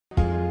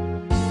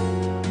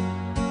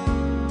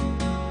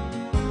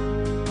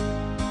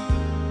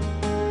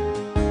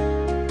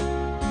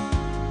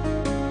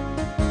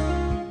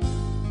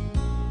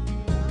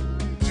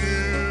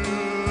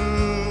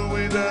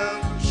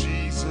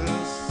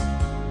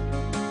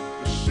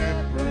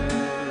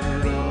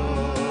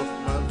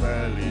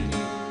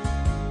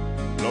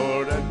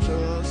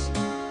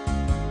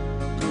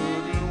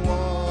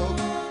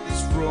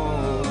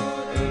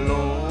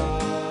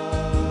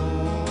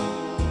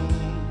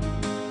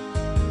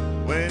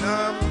When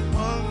I'm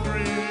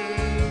hungry,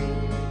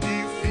 He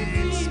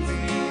feeds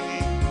me.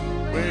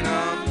 When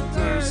I'm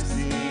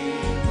thirsty,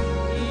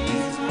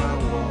 He's my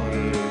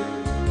water.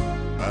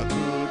 I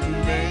couldn't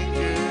make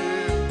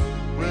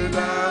it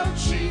without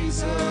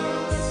Jesus.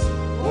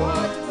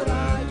 What would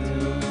I do?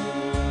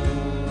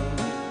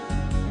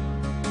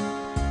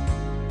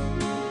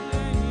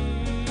 I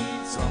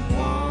need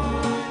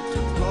someone to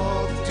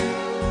talk to.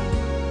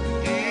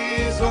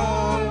 He's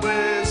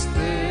always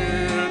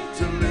there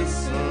to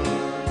listen.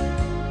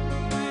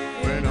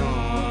 When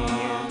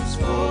arms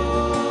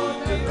fold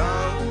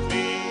without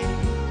me,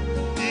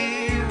 He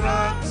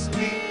wraps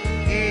me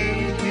in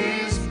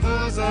His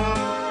bosom.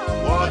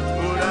 What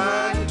would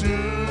I do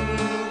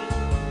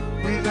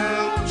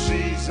without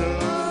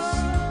Jesus,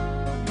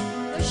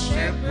 the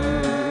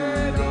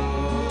shepherd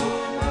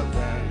of my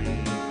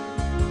valley?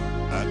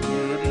 I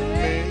couldn't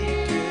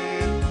make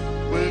it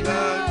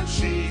without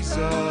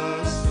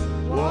Jesus.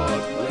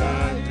 What would I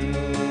do?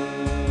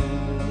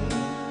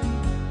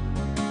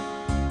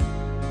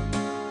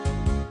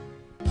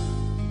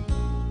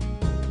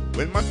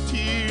 When my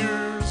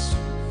tears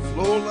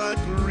flow like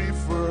a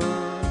river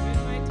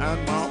and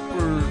my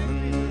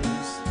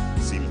burdens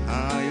seem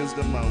high as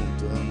the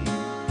mountain,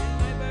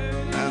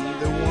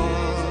 and the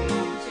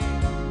ones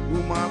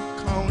whom I've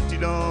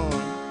counted on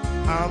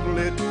have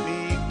let me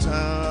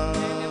down,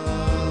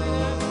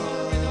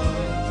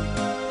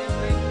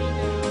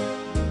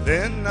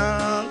 then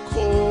I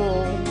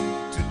call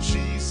to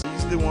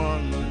Jesus, the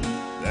one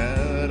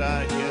that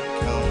I can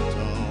count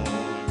on.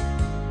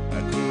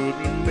 I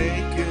couldn't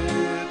make it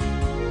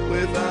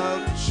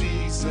without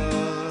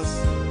Jesus.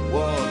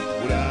 What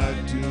would I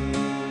do?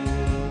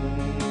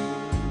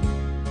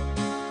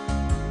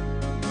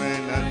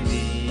 When I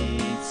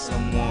need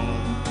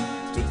someone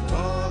to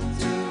talk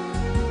to,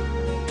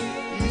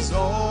 He's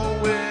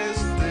always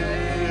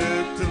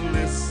there to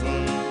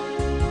listen.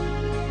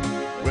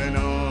 When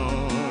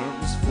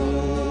arms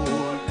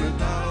fold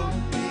without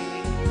me,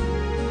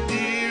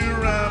 He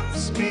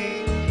wraps me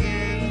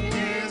in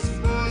His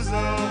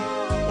bosom.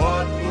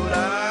 What would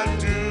I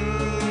do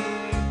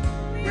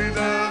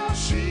without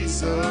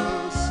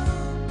Jesus,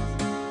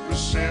 the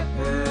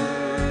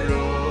shepherd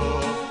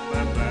of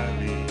my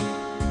valley?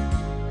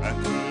 I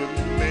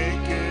couldn't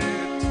make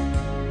it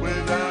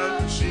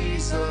without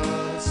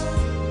Jesus.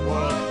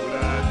 What would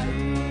I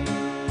do?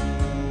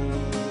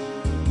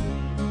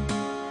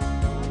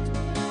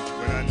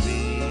 When I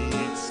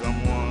need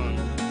someone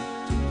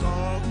to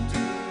talk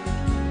to,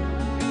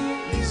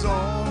 He's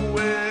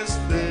always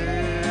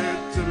there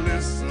to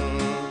listen.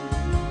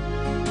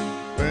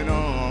 When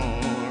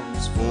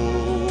arms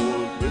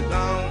fold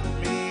without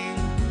me,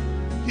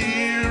 He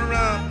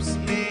wraps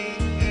me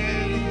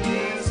in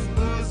His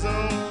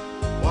bosom.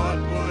 What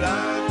would I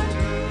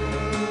do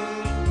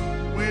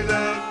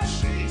without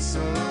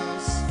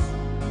Jesus,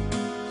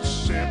 the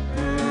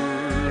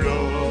shepherd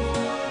of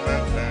my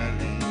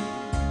valley?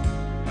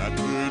 I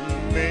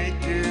couldn't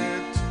make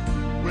it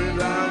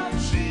without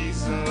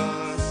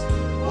Jesus.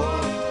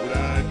 What would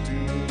I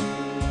do?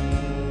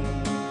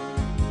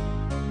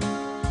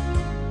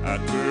 I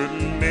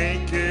couldn't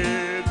make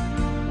it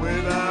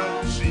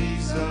without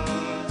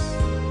Jesus.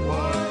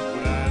 What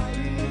would I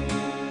do?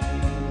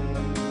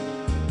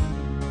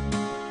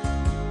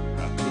 I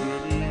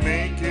couldn't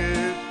make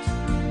it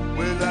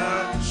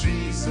without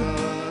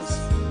Jesus.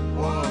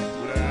 What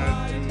would I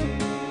do?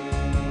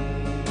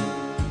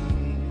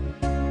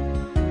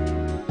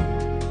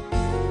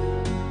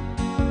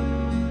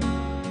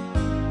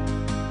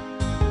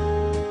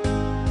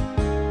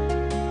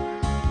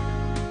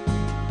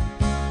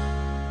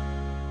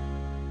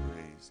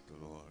 Praise the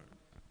Lord.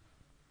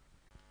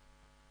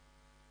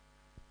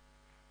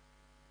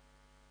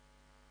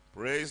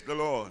 Praise the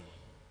Lord.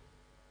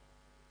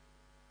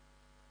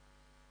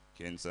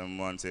 Can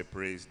someone say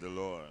praise the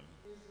Lord?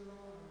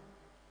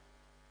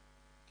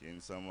 Can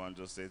someone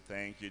just say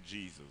thank you,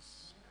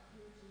 Jesus?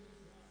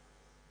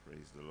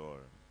 Praise the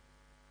Lord.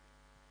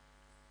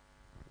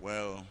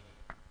 Well,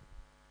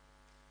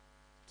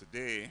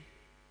 today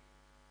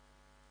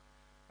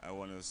I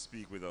want to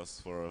speak with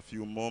us for a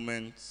few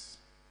moments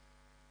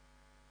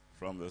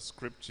from the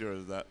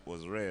scriptures that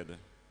was read.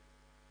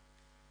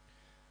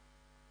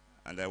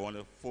 And I want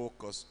to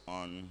focus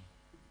on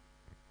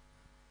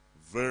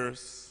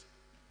verse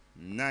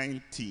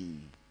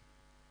 19.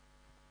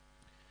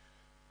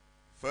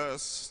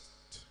 First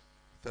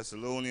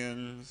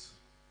Thessalonians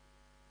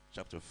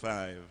chapter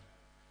 5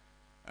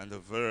 and the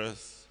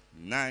verse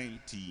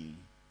 19.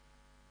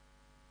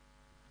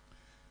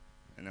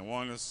 And I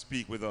want to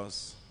speak with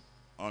us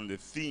on the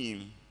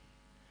theme,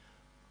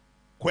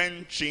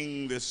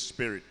 quenching the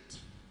Spirit.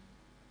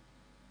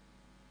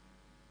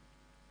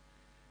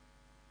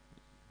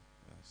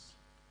 Yes.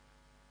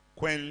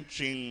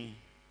 Quenching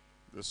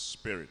the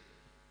Spirit.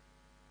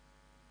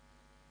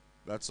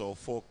 That's our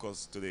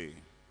focus today.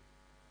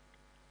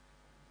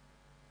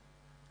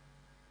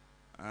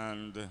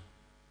 And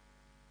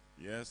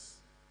yes,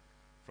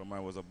 from I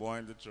was a boy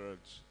in the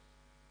church,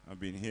 I've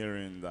been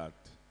hearing that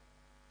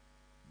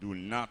do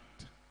not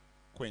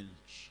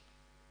quench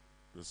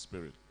the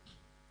Spirit.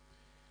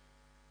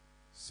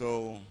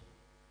 So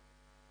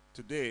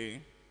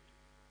today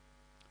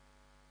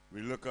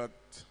we look at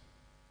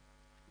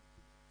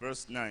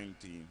verse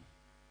 19.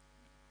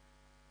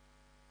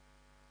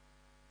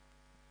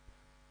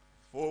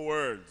 4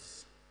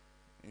 words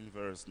in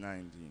verse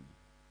 19.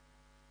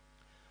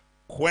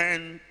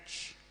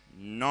 Quench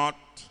not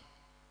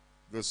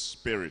the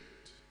Spirit.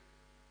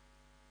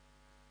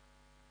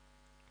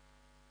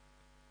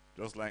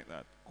 Just like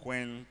that.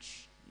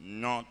 Quench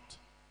not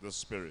the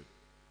Spirit.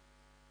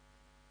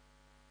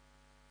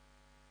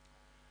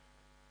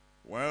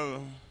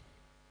 Well,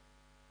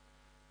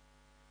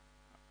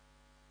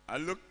 I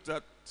looked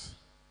at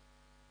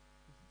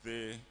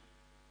the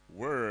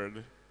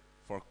word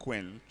for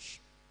quench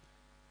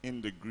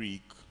in the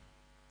Greek.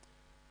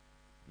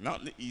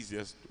 Not the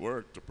easiest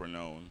word to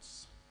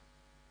pronounce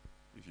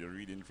if you're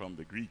reading from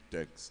the Greek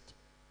text.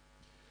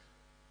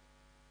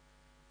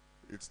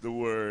 It's the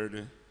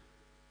word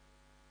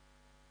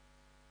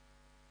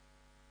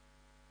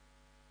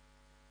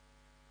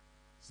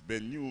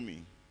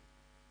sbenumi.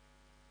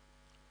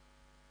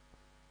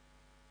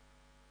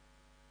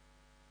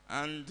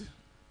 And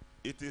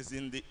it is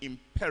in the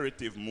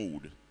imperative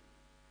mood,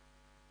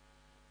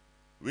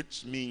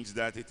 which means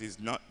that it is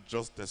not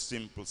just a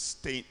simple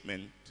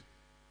statement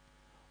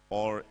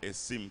or a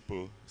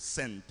simple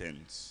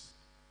sentence,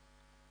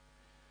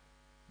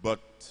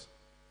 but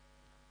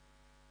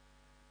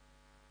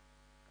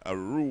a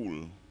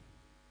rule.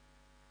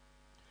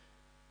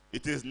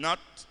 It is not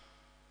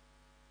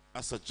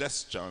a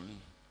suggestion,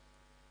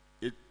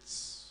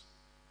 it's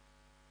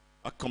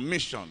a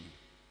commission.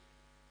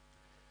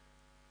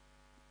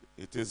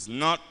 It is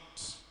not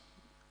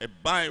a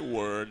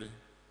byword,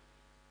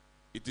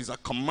 it is a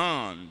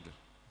command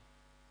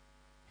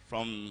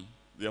from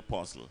the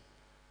apostle.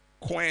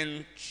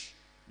 Quench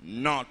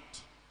not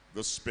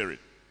the Spirit.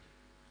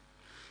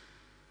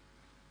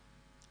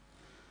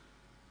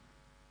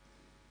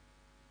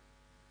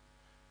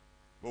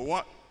 But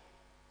what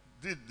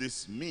did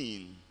this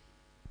mean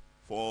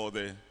for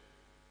the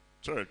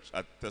church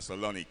at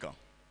Thessalonica?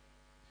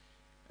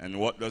 And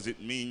what does it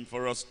mean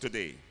for us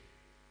today?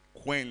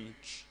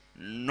 Quench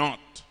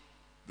not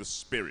the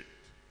Spirit.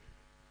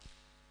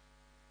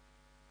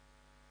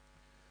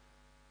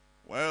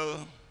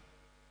 Well,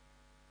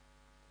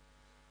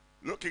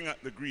 looking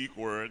at the Greek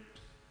word,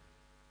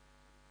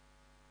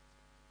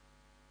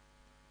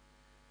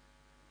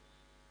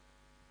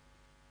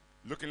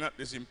 looking at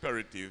this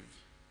imperative,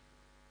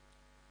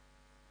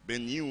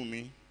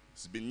 benumi,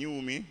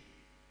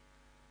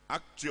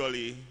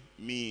 actually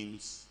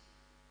means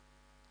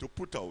to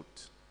put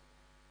out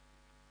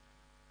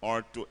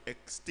or to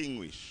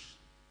extinguish.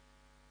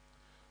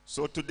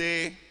 So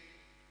today,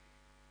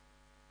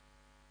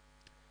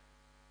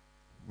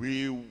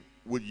 we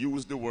would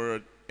use the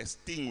word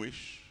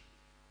extinguish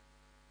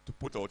to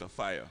put out a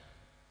fire.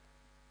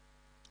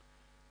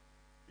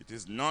 It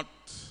is not,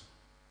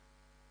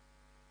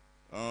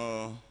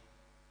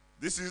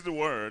 this is the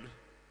word,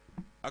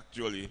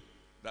 actually,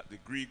 that the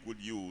Greek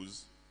would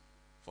use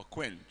for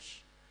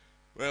quench.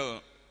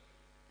 Well,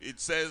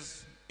 it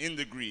says in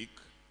the Greek,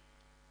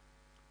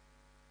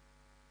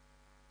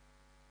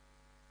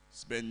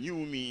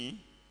 sbenumi,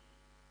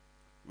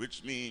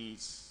 which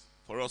means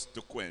for us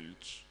to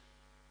quench,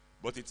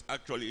 but it's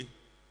actually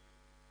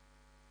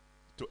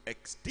to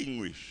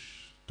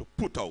extinguish, to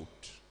put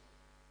out.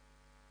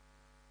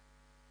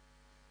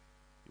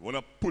 You want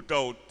to put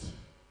out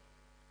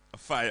a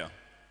fire,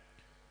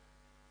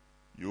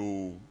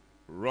 you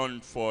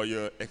run for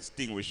your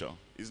extinguisher.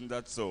 Isn't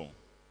that so?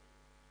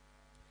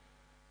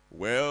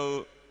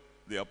 Well,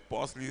 the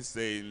apostle is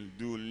saying,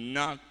 do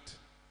not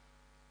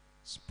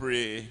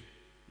spray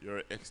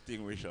your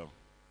extinguisher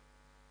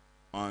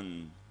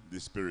on the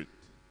Spirit.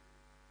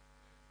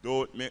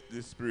 Don't make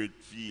the Spirit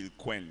feel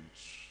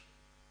quenched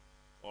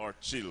or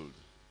chilled,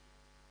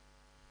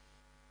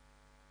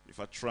 if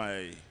I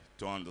try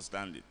to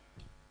understand it.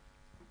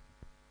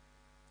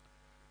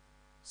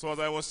 So as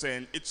I was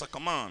saying, it's a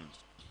command.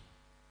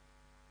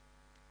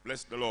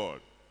 Bless the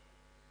Lord.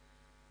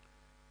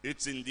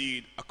 It's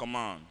indeed a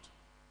command.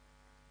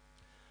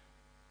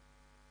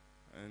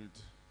 And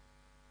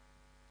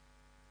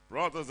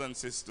brothers and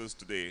sisters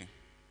today,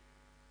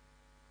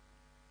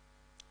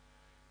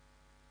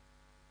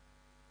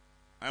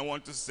 I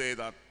want to say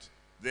that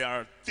there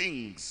are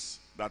things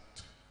that,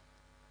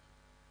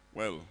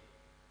 well,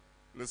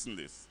 listen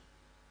to this.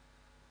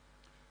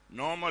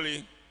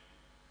 Normally,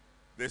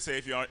 they say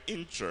if you are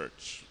in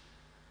church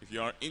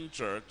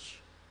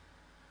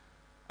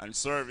and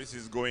service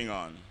is going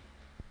on,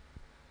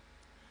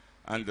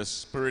 and the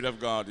Spirit of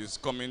God is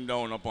coming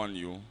down upon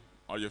you,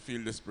 or you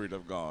feel the Spirit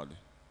of God,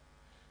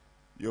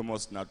 you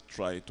must not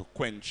try to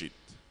quench it.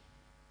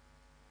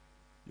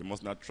 You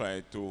must not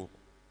try to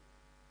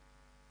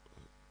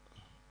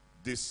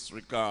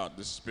disregard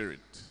the Spirit.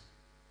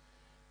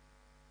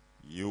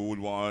 You would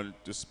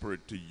want the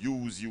Spirit to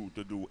use you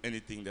to do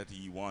anything that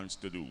He wants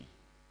to do.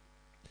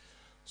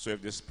 So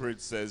if the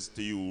Spirit says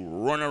to you,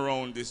 run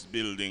around this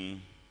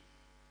building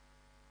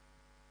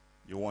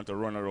you want to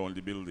run around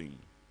the building.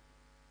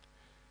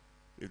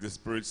 If the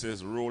Spirit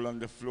says roll on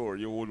the floor,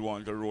 you would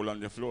want to roll on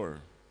the floor.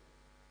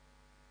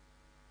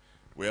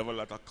 We have a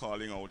lot of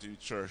calling out in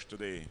church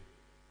today.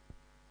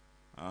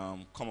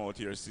 Come out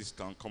here,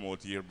 sister, and come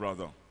out here,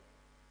 brother.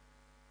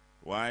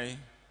 Why?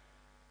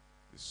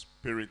 The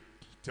Spirit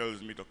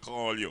tells me to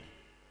call you.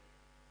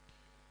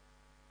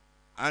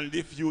 And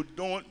if you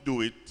don't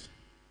do it,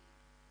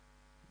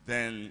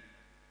 then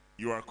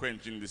you are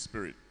quenching the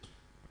Spirit.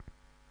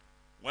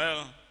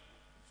 Well,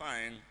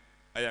 fine,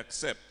 I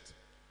accept.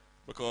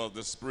 Because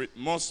the Spirit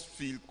must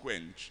feel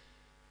quenched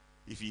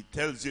if He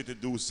tells you to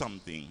do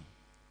something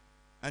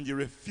and you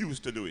refuse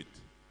to do it.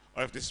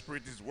 Or if the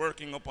Spirit is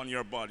working upon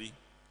your body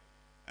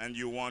and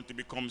you want to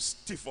become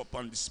stiff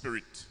upon the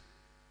Spirit.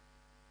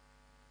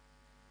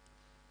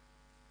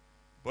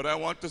 But I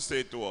want to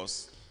say to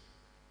us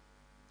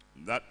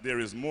that there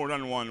is more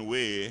than one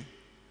way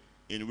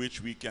in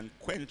which we can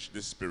quench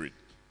the Spirit.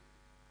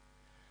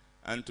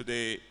 And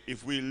today,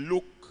 if we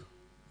look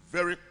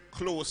very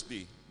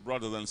closely,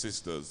 brothers and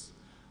sisters,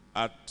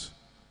 at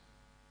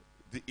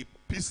the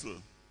epistle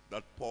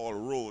that Paul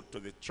wrote to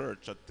the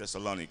church at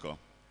Thessalonica,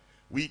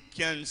 we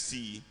can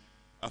see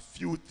a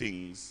few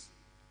things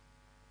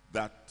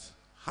that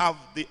have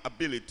the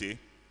ability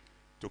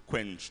to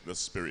quench the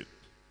Spirit.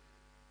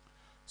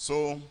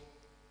 So,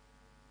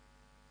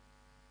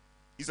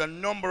 it's a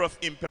number of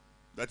imperatives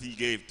that he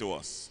gave to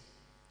us.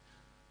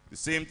 The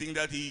same thing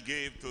that he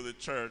gave to the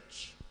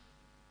church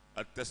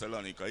at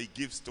Thessalonica, he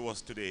gives to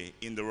us today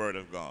in the Word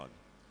of God.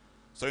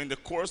 So in the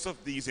course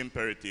of these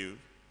imperatives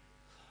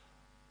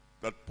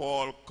that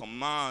Paul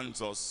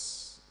commands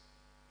us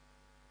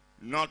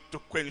not to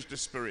quench the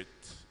Spirit,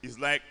 is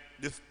like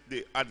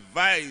the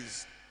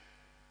advice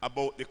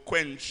about the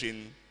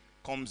quenching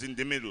comes in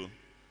the middle.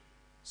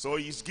 So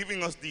he's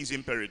giving us these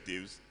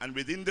imperatives, and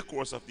within the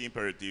course of the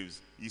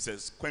imperatives, he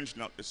says, quench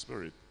not the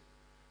Spirit.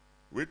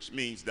 Which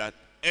means that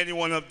any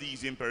one of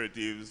these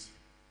imperatives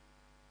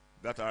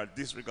that are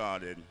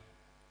disregarded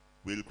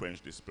will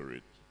quench the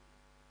Spirit.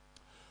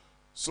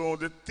 So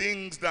the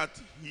things that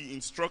he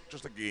instructs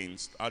us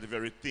against are the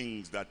very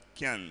things that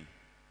can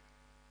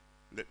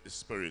let the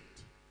Spirit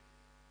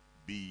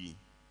be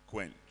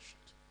quenched.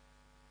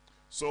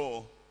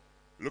 So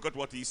look at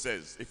what he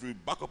says. If we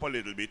back up a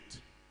little bit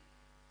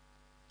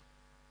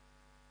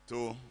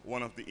to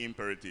one of the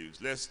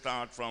imperatives. Let's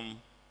start from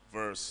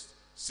verse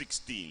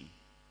 16.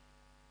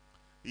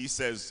 He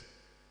says,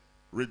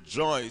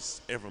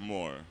 rejoice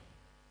evermore.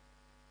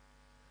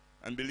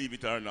 And believe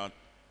it or not,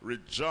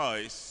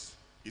 rejoice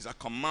is a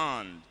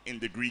command in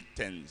the Greek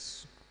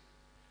tense.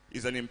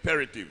 It's an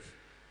imperative.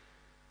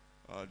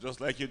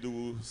 Just like you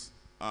do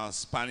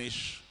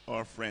Spanish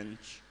or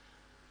French.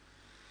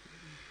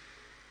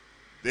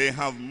 They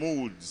have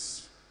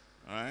moods,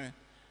 right?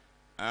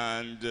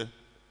 And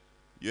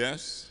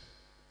yes,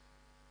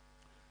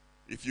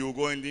 if you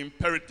go in the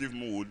imperative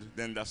mood,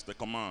 then that's the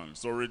command.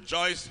 So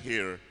rejoice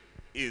here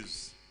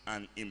is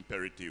an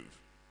imperative.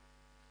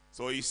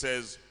 So he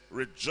says,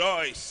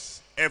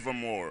 rejoice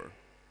evermore.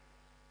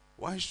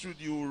 Why should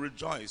you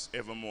rejoice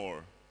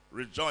evermore?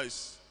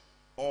 Rejoice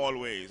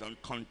always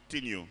and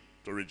continue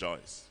to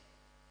rejoice.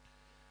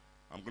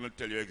 I'm going to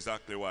tell you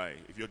exactly why.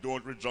 If you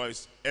don't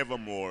rejoice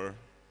evermore,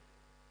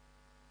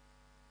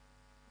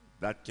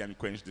 that can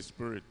quench the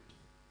Spirit.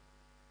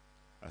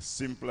 As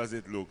simple as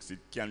it looks, it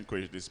can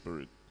quench the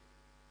Spirit.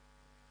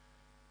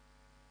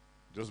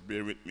 Just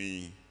bear with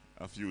me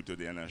a few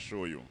today and I'll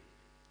show you.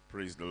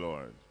 Praise the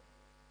Lord.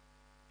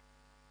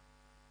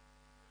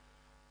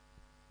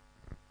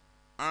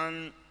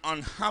 An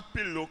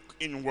unhappy look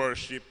in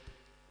worship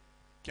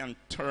can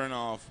turn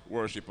off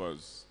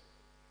worshipers.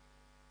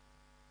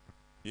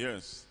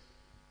 Yes.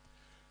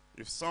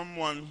 If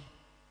someone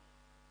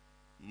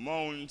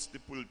mounts the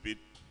pulpit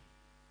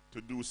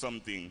to do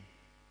something,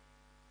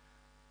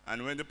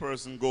 and when the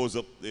person goes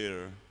up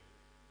there,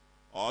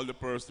 all the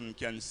person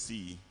can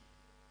see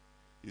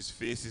is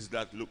faces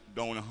that look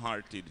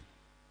downhearted.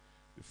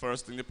 The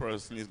first thing the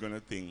person is going to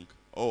think,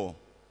 oh,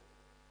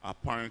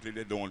 apparently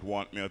they don't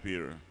want me up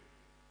here.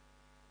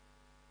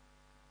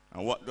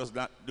 And what does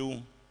that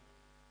do?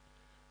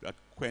 That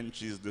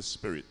quenches the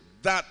Spirit.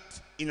 That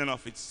in and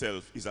of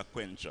itself is a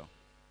quencher.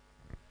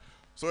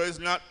 So it's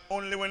not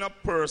only when a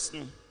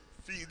person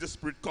feels the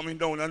Spirit coming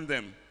down on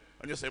them,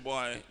 and you say,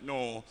 boy,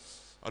 no,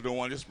 I don't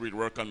want the Spirit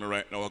work on me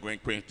right now, I'm going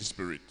to quench the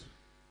Spirit.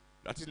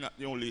 That is not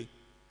the only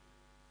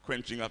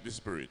quenching of the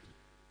Spirit.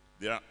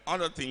 There are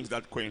other things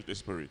that quench the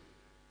Spirit.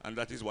 And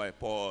that is why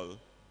Paul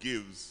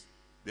gives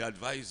the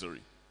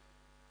advisory.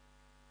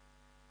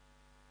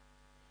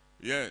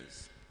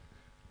 Yes.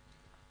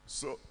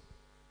 So,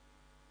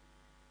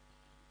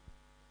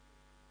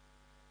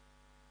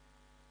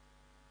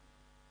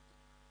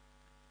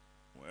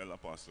 well,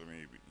 Apostle,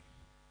 maybe.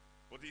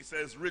 But he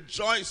says,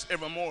 rejoice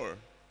evermore.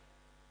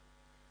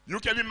 You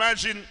can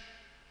imagine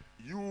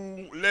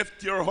you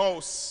left your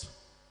house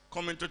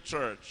coming to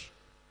church,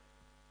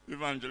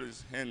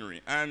 Evangelist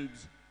Henry, and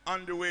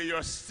on the way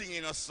you're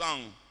singing a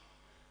song.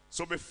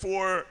 So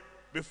before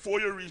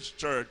you reach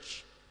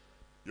church,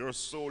 your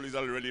soul is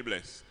already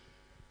blessed.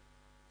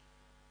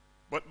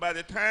 But by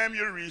the time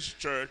you reach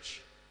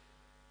church,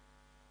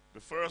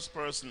 the first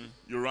person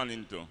you run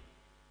into,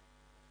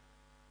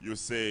 you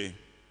say,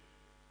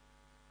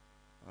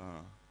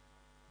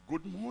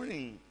 good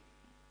morning,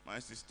 my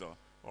sister,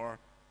 or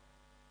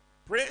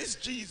praise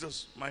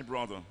Jesus, my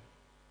brother.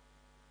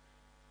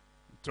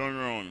 Turn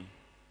around,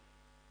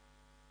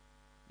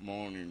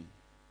 morning.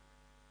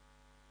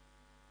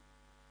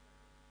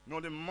 No,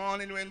 the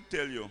morning when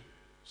tell you,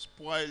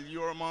 spoil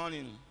your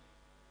morning.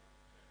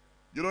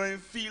 You don't even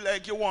feel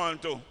like you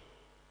want to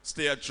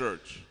stay at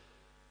church.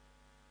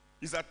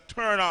 It's a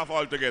turn off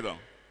altogether.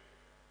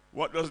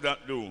 What does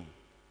that do?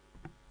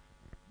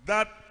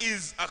 That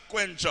is a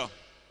quencher.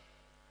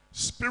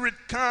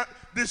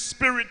 The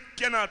spirit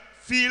cannot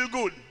feel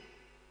good,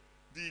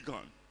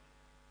 deacon,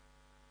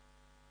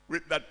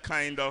 with that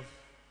kind of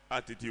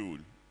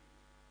attitude.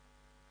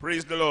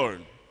 Praise the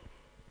Lord.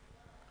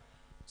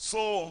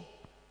 So,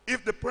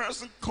 if the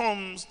person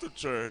comes to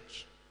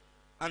church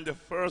and the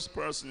first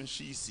person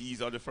she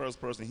sees or the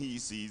first person he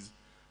sees,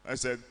 I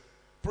said,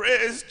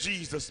 praise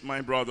Jesus,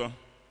 my brother.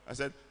 I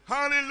said,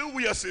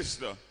 hallelujah,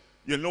 sister.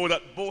 You know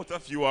that both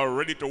of you are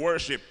ready to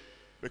worship,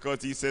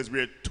 because he says,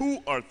 where 2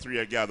 or 3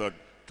 are gathered,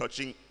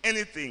 touching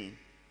anything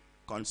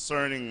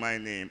concerning my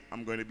name,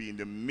 I'm going to be in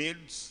the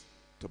midst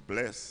to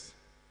bless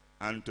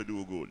and to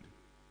do good.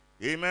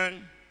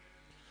 Amen.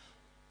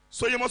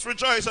 So you must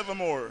rejoice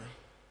evermore.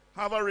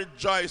 Have a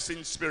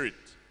rejoicing spirit.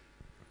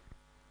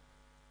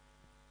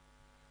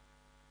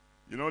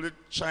 You know, the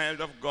child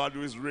of God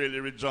who is really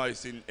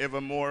rejoicing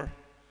evermore,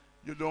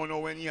 you don't know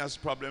when he has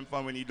problems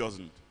and when he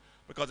doesn't.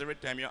 Because every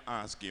time you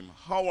ask him,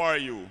 how are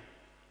you? He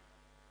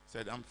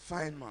said, I'm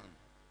fine, man.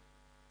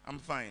 I'm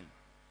fine.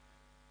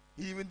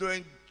 Even though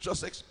he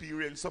just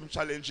experienced some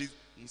challenges,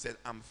 he said,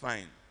 I'm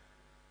fine.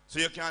 So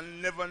you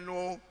can never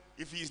know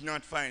if he's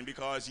not fine,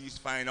 because he's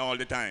fine all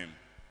the time.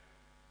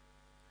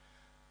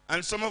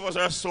 And some of us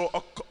are so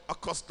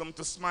accustomed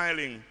to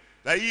smiling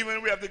that even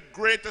when we have the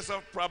greatest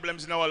of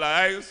problems in our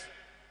lives,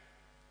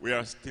 we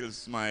are still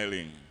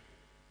smiling.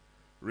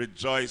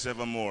 Rejoice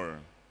evermore.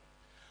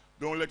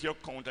 Don't let your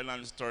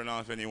countenance turn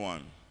off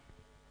anyone.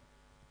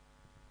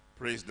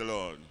 Praise the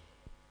Lord.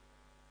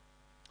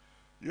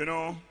 You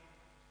know,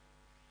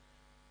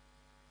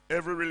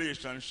 every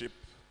relationship,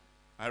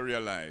 I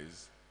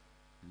realize,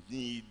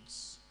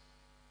 needs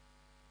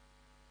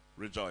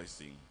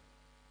rejoicing.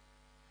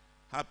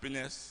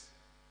 Happiness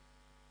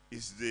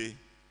is the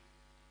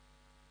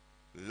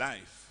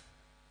life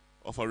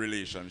of a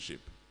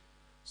relationship.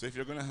 So if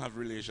you're going to have a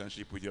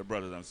relationship with your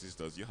brothers and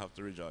sisters, you have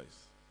to rejoice.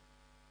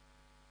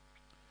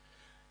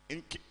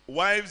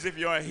 Wives, if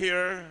you are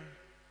here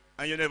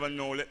and you never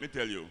know, let me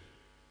tell you.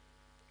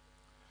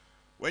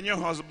 When your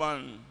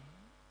husband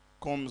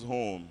comes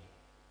home,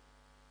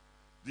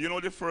 do you know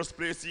the first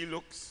place he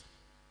looks?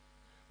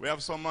 We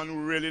have someone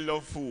who really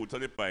loves food, so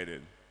they buy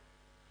it.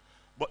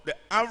 But the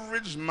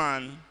average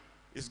man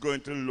is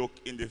going to look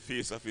in the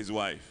face of his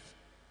wife.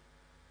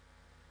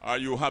 Are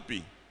you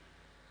happy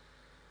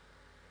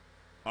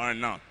or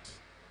not?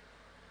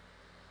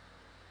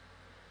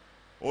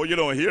 Oh, you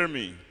don't hear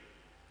me?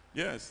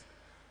 Yes.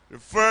 The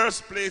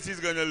first place he's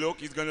going to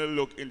look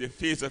in the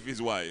face of his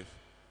wife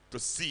to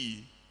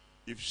see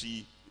if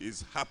she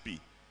is happy.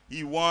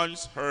 He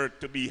wants her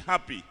to be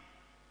happy.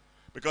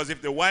 Because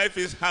if the wife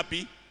is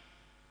happy,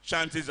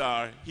 chances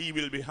are he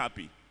will be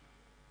happy.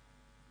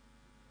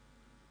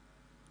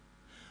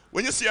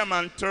 When you see a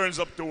man turns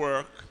up to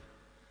work,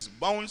 he's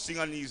bouncing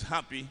and he's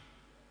happy,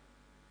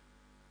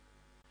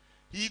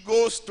 he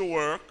goes to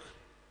work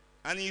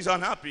and he's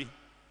unhappy.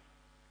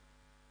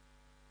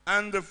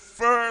 And the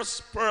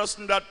first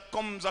person that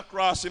comes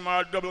across him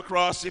or double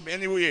cross him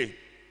anyway,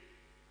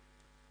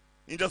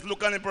 he just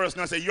look at the person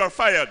and say, you're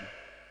fired.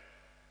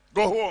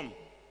 Go home.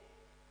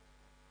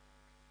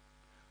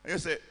 And you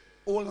say,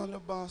 hold on, the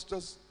boss,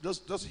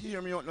 just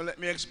hear me out and let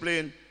me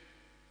explain.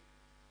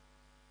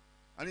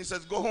 And he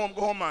says, go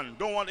home, man.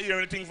 Don't want to hear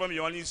anything from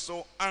you. And he's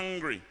so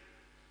angry.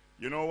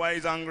 You know why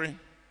he's angry?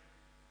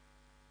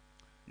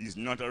 He's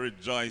not a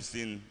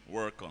rejoicing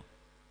worker.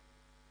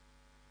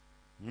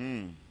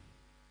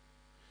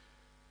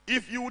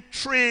 If you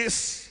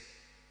trace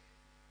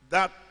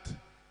that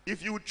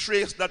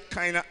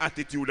kind of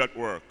attitude at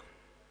work,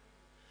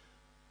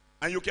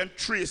 and you can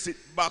trace it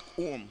back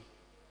home,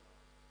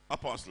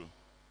 Apostle,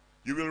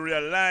 you will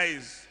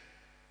realize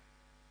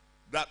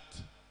that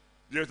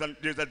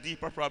there's a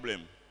deeper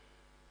problem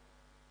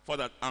for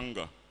that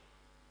anger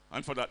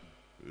and for that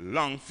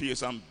long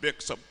face and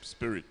vexed up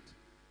spirit.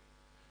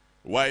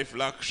 Wife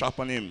lock shop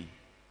on him.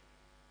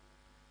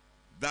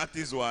 That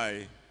is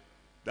why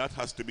that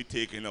has to be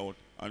taken out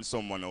on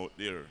someone out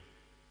there.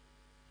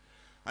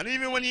 And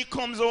even when he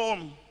comes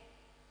home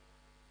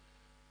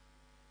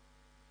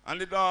and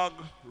the dog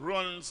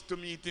runs to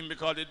meet him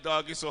because the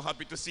dog is so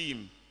happy to see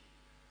him.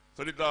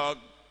 So the dog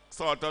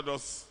sort of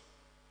just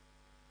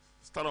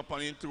stand up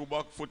on his 2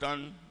 back foot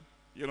and,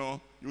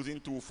 using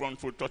 2 front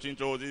foot touching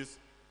toes.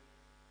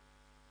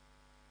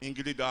 And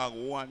give the dog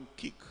 1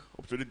 kick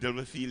up to the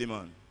devil feel him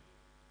on.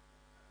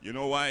 You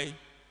know why?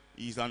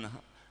 He's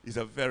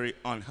a very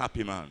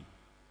unhappy man.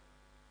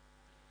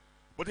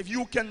 But if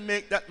you can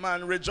make that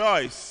man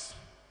rejoice,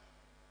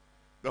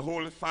 the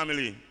whole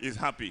family is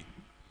happy.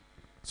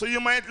 So you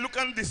might look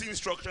at this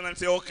instruction and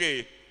say,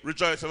 okay,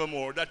 rejoice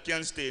evermore, that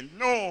can stay.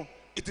 No,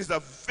 it is a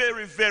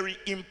very, very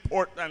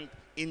important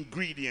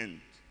ingredient.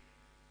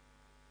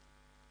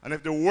 And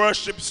if the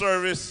worship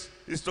service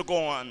is to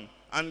go on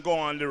and go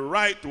on the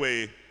right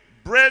way,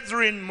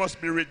 brethren must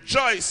be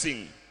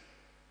rejoicing.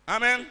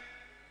 Amen?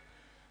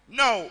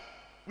 Now,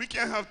 we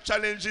can have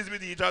challenges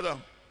with each other,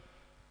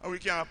 and we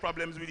can have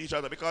problems with each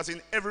other, because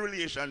in every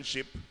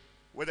relationship,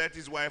 whether it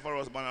is wife or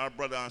husband or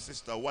brother and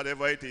sister,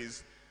 whatever it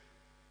is,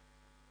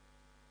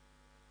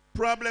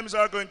 problems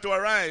are going to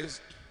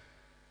arise.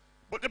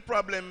 But the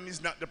problem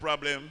is not the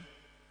problem.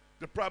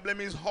 The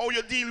problem is how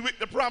you deal with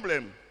the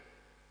problem.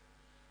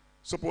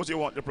 Suppose you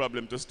want the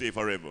problem to stay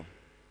forever.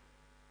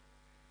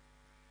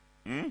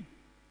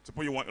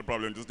 Suppose you want the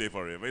problem to stay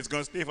forever. It's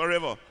going to stay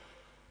forever.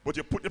 But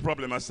you put the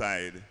problem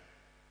aside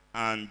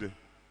and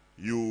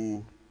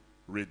you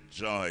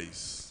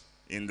rejoice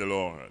in the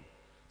Lord.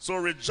 So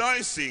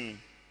rejoicing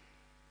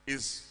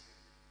is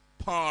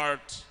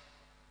part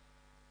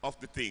of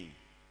the thing.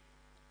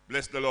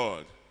 Bless the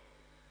Lord.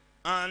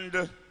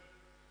 And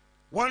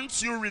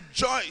once you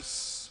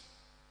rejoice,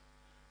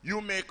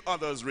 you make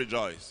others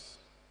rejoice.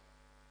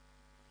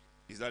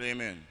 Is that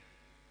amen?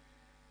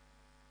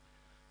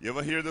 You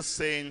ever hear the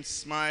saying,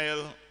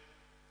 smile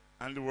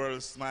and the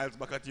world smiles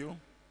back at you?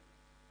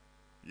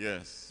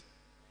 Yes.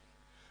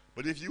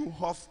 But if you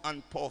huff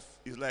and puff,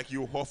 it's like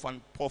you huff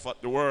and puff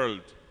at the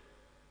world.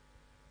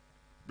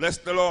 Bless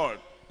the Lord.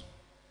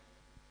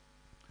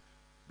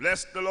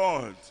 Bless the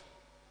Lord.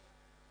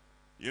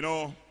 You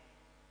know,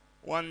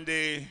 one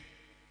day,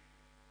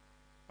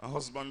 a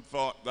husband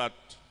thought that,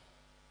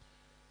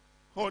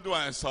 how do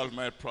I solve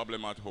my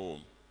problem at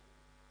home?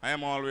 I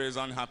am always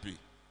unhappy.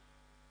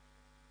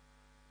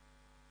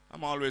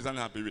 I'm always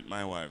unhappy with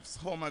my wife. So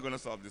how am I going to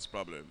solve this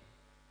problem?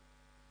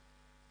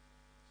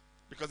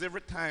 Because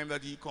every time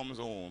that he comes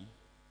home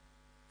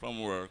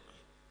from work,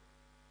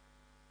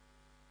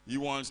 he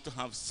wants to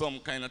have some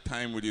kind of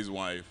time with his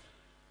wife.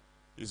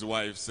 His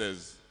wife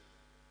says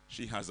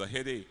she has a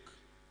headache.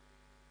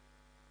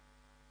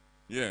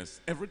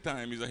 Yes, every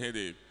time is a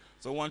headache.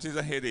 So once it's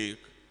a headache,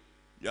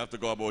 you have to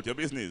go about your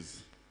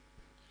business.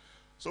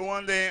 So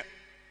one day,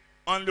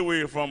 on the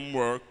way from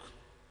work,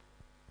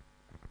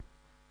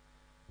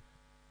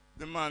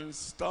 the man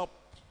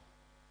stopped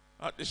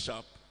at the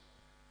shop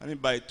and he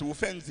buy 2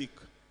 Fenzik.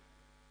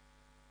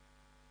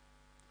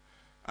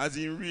 As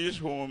he reached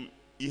home,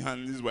 he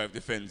handed his wife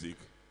the Fenzik.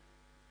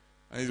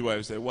 And his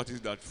wife said, what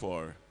is that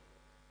for?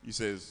 He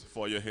says,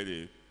 for your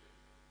headache.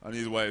 And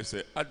his wife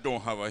said, I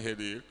don't have a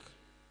headache.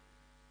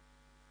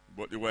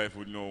 But the wife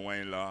would know why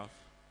he laughed,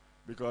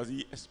 because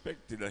he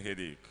expected a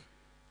headache.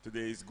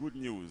 Today is good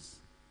news.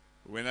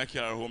 When I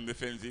carry home the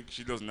Fenzik,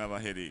 she doesn't have a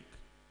headache.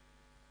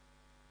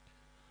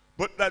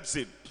 But that's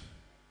it.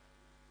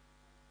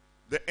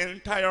 The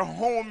entire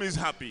home is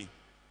happy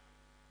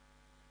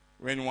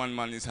when one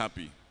man is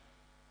happy.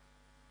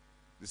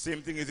 The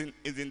same thing is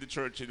in the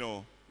church, you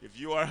know. If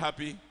you are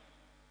happy,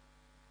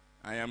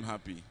 I am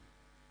happy.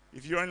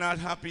 If you are not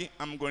happy,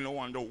 I'm going to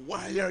wonder,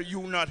 why are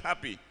you not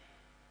happy?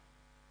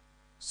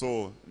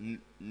 So,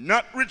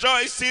 not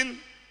rejoicing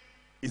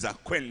is a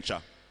quencher.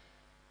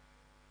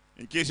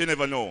 In case you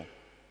never know,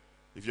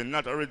 if you're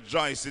not a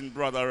rejoicing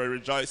brother or a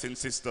rejoicing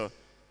sister,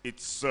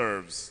 it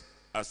serves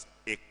as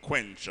a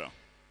quencher.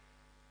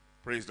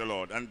 Praise the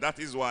Lord. And that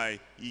is why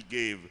he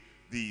gave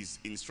these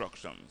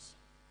instructions.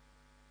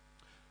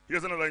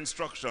 Here's another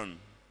instruction.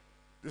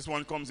 This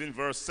one comes in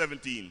verse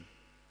 17.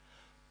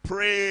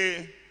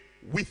 Pray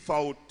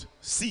without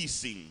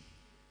ceasing.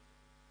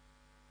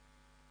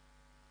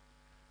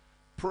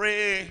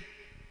 Pray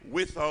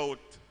without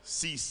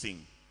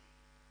ceasing.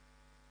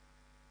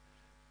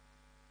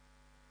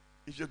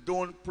 If you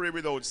don't pray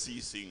without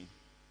ceasing,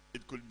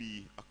 it could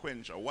be a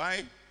quencher.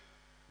 Why?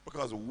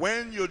 Because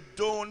when you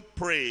don't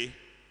pray,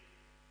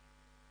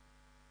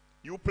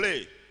 you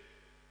play.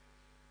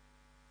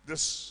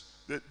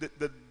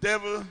 The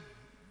devil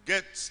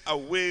gets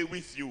away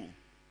with you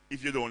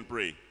if you don't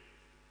pray.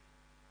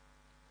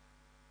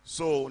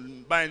 So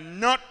by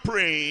not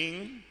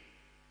praying,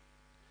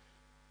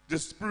 the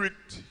spirit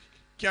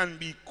can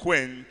be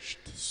quenched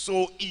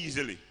so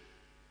easily.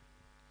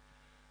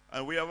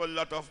 And we have a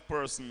lot of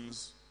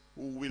persons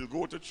who will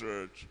go to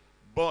church,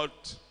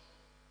 but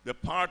the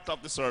part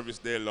of the service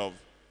they love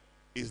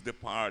is the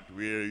part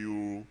where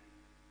you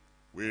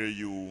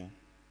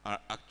are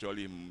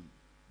actually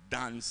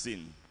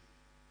dancing.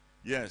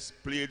 Yes,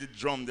 play the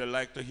drum. They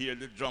like to hear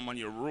the drum, and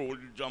you roll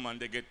the drum and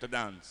they get to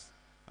dance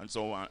and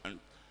so on.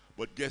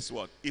 But guess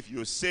what? If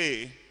you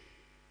say,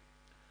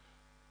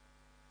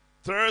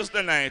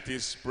 Thursday night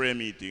is prayer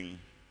meeting,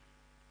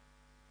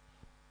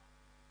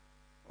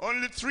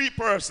 only 3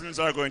 persons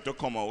are going to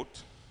come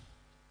out.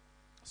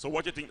 So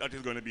what do you think that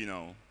is going to be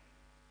now?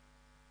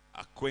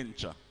 A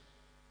quencher.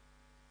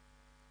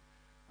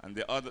 And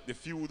the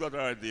few that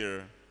are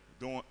there,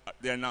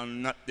 they're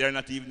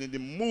not even in the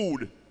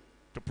mood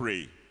to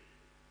pray.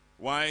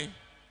 Why?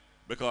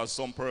 Because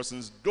some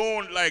persons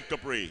don't like to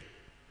pray.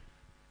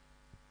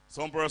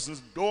 Some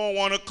persons don't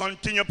want to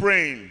continue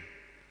praying,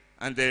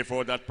 and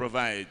therefore that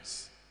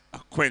provides a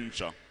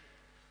quencher.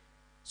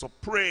 So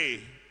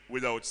pray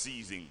without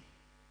ceasing.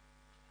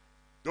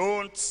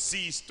 Don't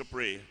cease to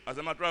pray. As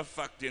a matter of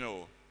fact,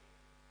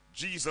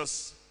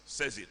 Jesus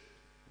says it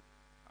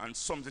and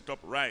sums it up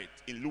right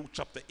in Luke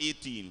chapter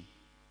 18.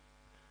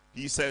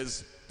 He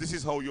says, this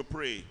is how you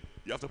pray.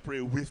 You have to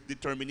pray with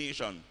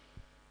determination.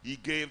 He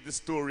gave the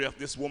story of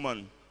this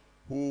woman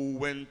who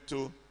went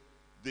to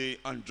the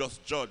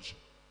unjust judge.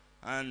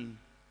 And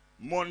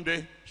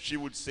Monday she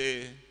would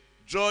say,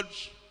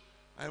 Judge,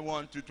 I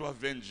want you to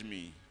avenge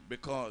me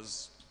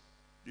because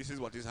this is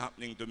what is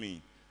happening to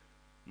me.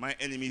 My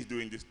enemy is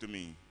doing this to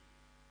me.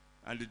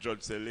 And the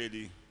judge said,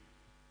 lady,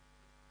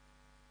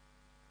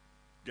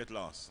 get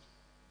lost.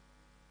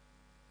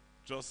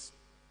 Just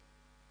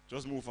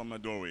move from my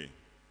doorway.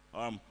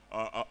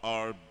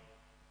 Or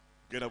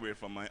get away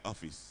from my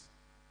office.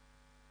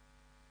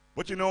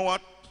 But you know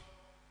what?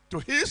 To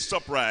his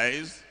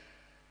surprise,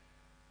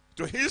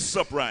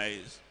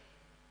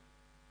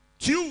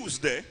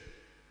 Tuesday,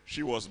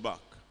 she was back.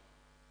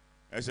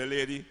 I said,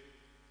 lady,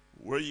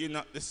 were you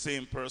not the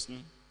same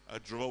person I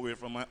drove away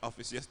from my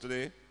office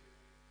yesterday?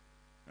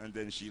 And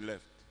then she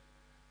left.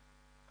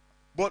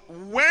 But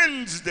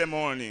Wednesday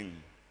morning,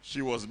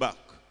 she was back.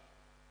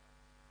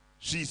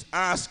 She's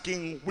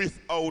asking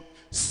without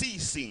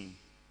ceasing.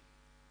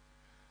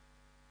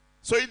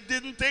 So it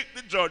didn't take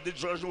the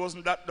judge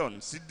wasn't that done.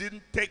 It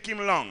didn't take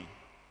him long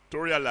to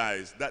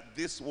realize that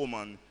this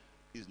woman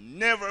is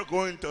never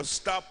going to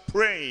stop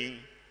praying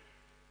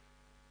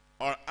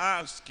or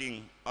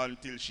asking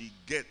until she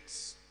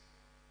gets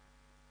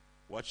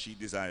what she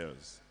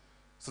desires.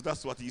 So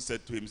that's what he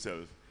said to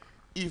himself.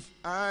 If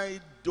I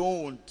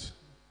don't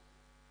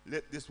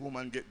let this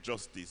woman get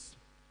justice,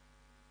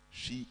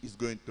 she is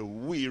going to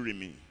weary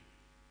me.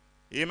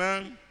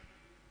 Amen?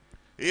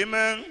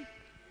 Amen?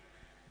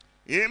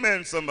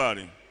 Amen,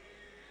 somebody.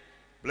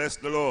 Bless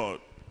the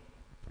Lord.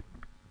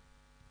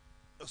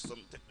 Just some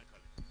technical.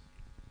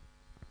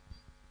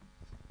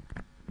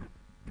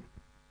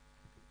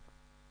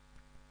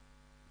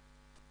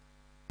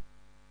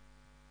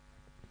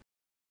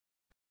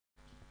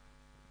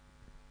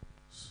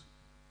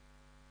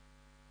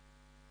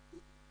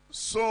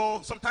 So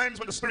sometimes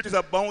when the Spirit is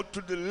about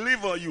to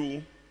deliver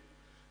you,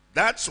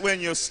 that's when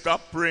you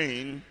stop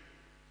praying,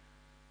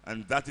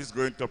 and that is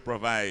going to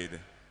provide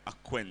a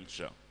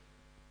quencher.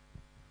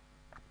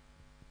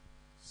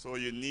 So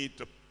you need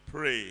to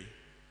pray.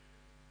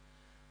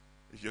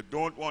 If you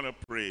don't want to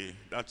pray,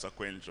 that's a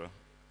quencher.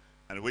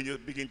 And when you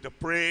begin to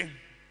pray,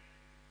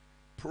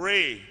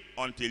 pray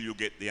until you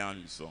get the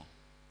answer.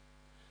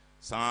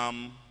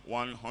 Psalm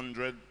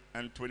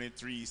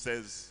 123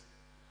 says,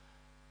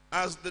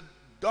 as the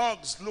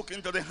dogs look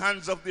into the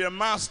hands of their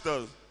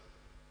masters,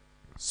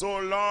 so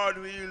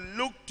Lord, we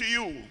look to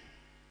you,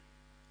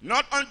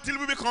 not until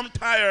we become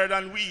tired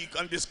and weak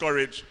and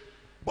discouraged,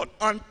 but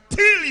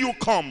until you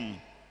come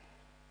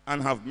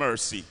and have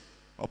mercy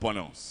upon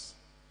us.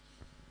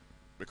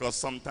 Because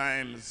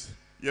sometimes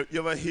you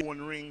ever hear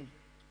one ring,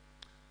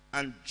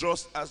 and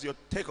just as you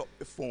take up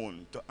the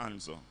phone to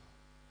answer,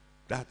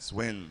 that's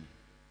when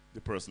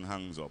the person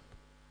hangs up.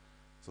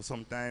 So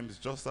sometimes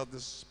just as the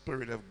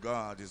Spirit of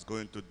God is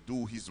going to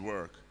do his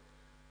work,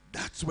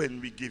 that's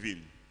when we give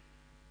in.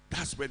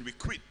 That's when we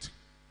quit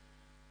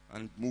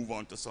and move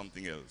on to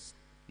something else.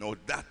 Now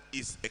that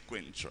is a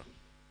quencher.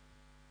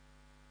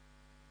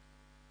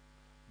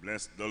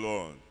 Bless the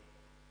Lord.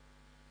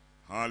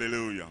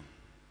 Hallelujah.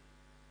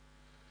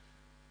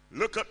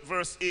 Look at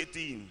verse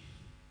 18.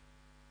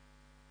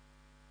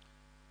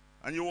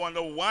 And you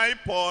wonder why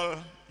Paul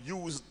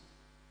used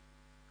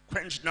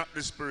quench not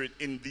the Spirit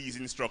in these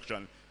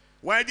instructions.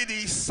 Why did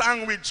he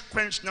sandwich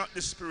quench not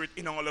the Spirit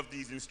in all of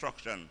these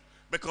instructions?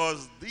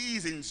 Because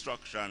these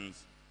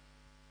instructions,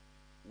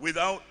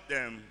 without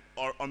them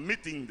or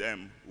omitting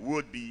them,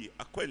 would be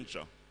a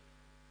quencher.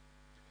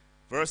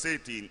 Verse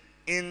 18,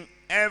 in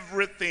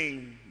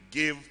everything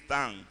give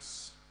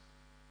thanks,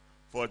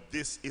 for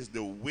this is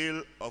the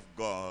will of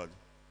God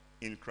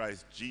in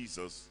Christ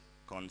Jesus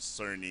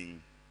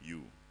concerning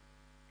you.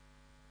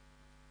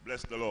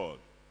 Bless the Lord.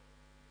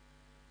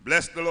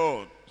 Bless the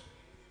Lord.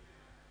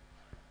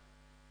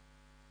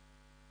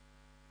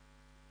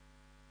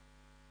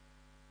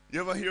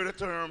 You ever hear the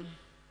term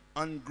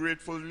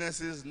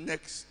ungratefulness is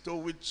next to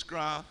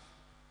witchcraft?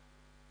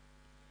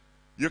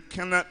 You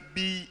cannot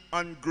be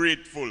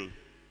ungrateful.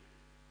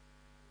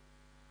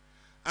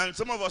 And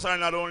some of us are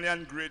not only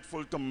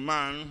ungrateful to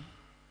man,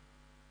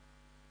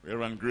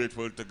 we're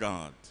ungrateful to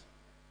God.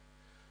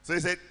 So he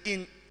said,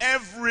 in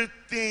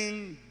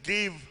everything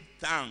give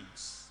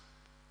thanks.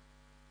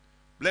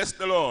 Bless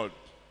the Lord.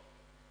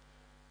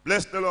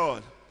 Bless the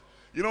Lord.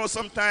 You know,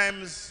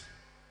 sometimes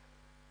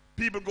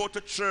people go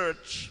to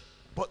church,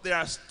 but they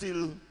are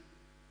still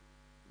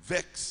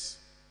vexed.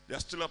 They're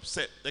still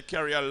upset. They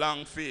carry a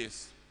long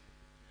face.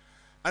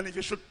 And if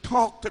you should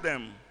talk to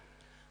them,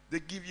 they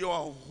give you a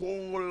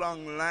whole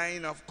long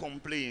line of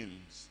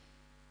complaints.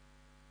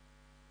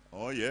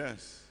 Oh,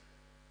 yes.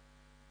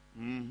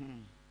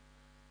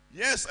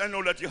 Yes, I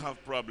know that you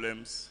have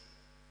problems.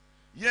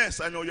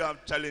 Yes, I know you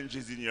have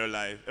challenges in your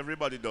life.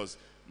 Everybody does.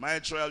 My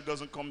trial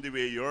doesn't come the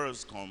way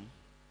yours come.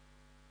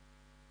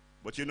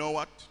 But you know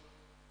what?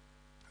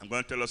 I'm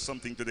going to tell us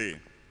something today.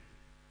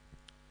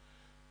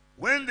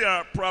 When there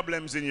are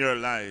problems in your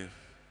life,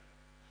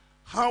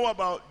 how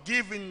about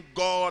giving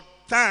God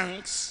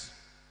thanks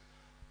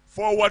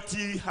for what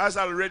he has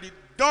already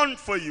done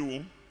for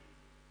you,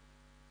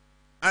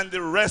 and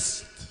the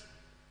rest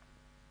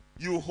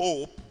you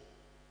hope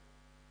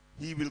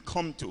he will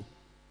come to?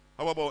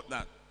 How about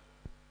that?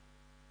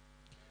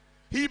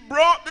 He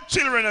brought the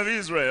children of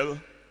Israel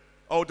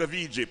out of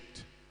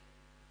Egypt.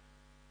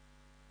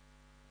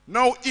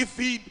 Now,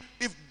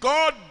 if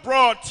God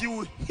brought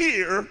you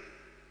here,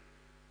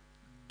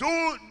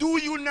 do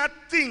you not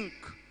think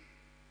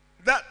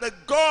that the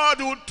God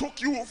who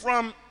took you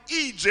from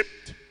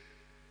Egypt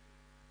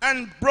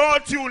and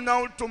brought you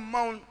now to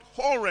Mount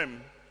Horeb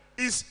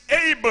is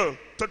able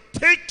to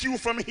take you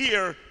from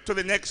here to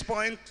the next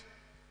point?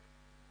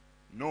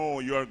 No,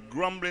 you are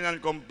grumbling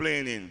and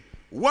complaining.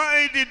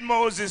 Why did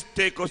Moses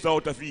take us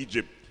out of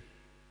Egypt?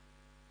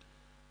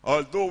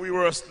 Although we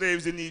were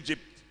slaves in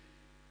Egypt,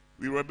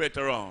 we were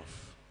better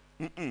off.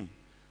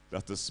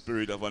 That's the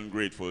spirit of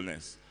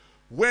ungratefulness.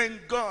 When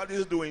God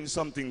is doing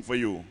something for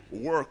you,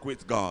 work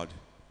with God.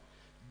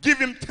 Give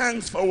him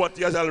thanks for what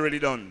he has already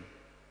done.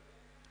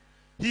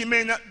 He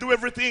may not do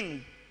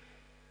everything,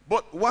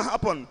 but what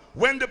happened?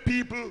 When the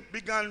people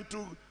began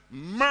to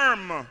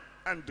murmur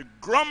and to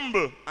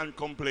grumble and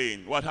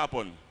complain, what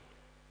happened?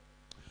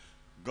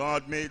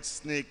 God made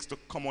snakes to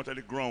come out of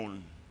the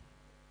ground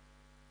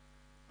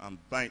and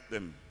bite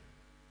them,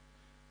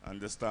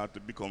 and they start to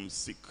become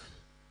sick.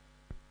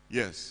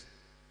 Yes,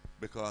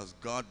 because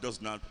God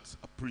does not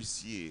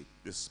appreciate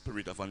the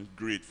spirit of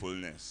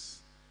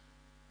ungratefulness.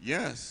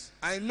 Yes,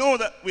 I know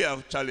that we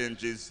have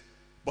challenges,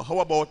 but how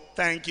about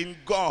thanking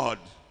God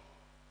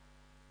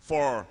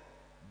for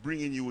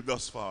bringing you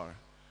thus far?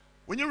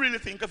 When you really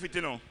think of it,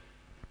 you know,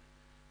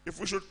 if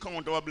we should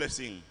count our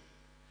blessing,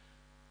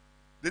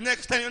 the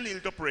next time you kneel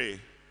to pray,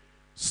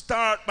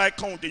 start by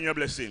counting your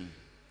blessing.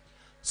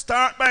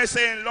 Start by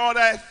saying, Lord,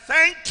 I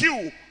thank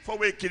you for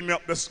waking me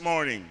up this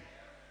morning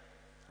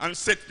and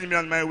setting me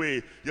on my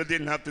way. You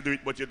didn't have to do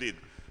it, but you did.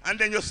 And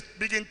then you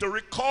begin to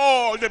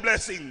recall the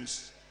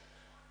blessings.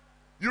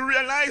 You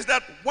realize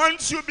that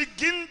once you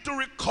begin to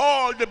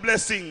recall the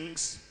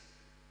blessings,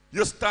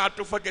 you start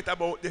to forget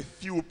about the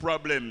few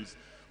problems,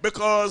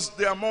 because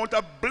the amount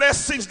of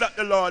blessings that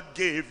the Lord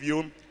gave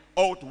you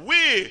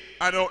outweigh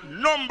and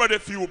outnumber the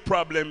few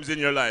problems in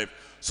your life.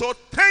 So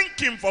thank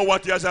him for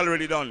what he has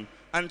already done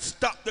and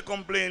stop the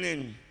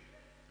complaining.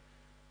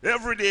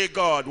 Every day,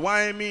 God,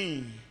 why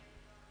me?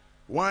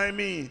 Why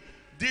me?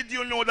 Did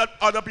you know that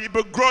other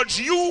people grudge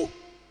you?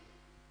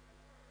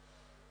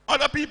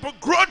 Other people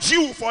grudge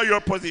you for your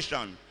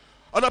position.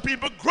 Other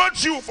people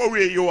grudge you for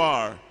where you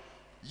are.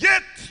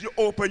 Yet you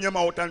open your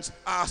mouth and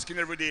asking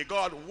every day,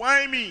 God,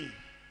 why me?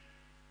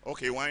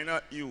 Okay, why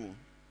not you?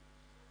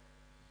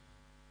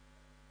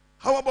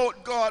 How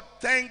about God,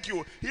 thank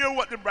you? Hear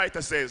what the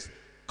writer says.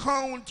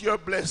 Count your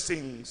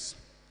blessings.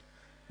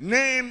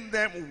 Name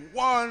them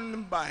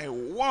one by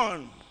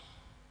one.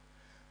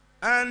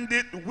 And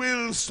it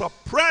will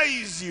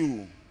surprise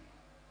you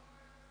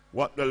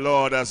what the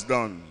Lord has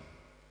done.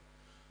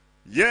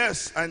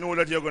 Yes, I know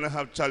that you're going to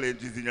have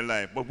challenges in your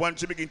life. But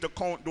once you begin to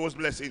count those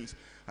blessings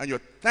and you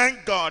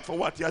thank God for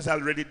what he has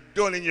already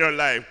done in your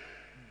life,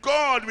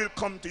 God will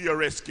come to your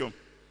rescue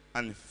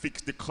and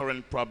fix the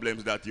current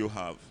problems that you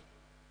have.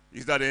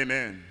 Is that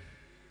amen?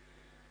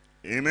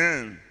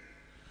 Amen.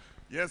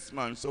 Yes,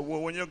 man. So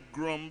when you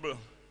grumble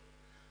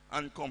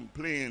and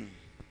complain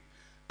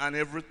and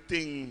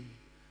everything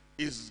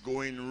is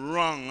going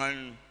wrong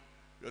and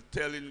you're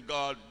telling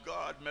God,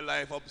 God, my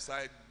life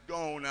upside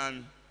down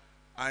and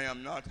I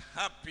am not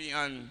happy,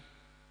 and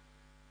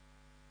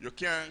you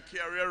can't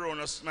carry around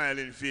a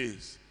smiling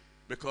face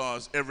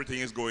because everything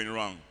is going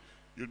wrong.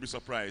 You'll be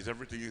surprised.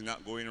 Everything is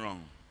not going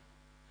wrong.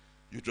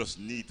 You just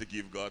need to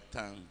give God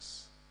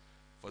thanks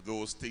for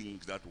those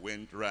things that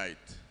went right,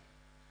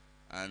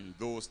 and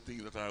those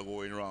things that are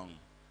going wrong,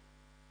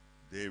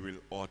 they will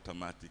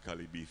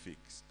automatically be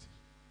fixed.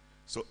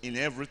 So in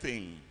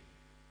everything,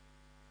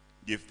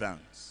 give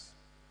thanks.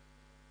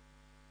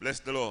 Bless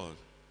the Lord.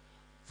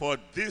 For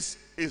this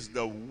is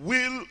the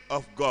will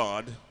of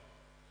God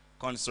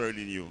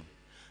concerning you.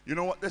 You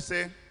know what they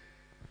say?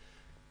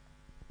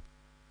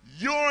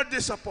 Your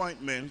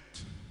disappointment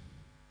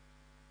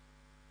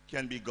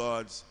can be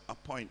God's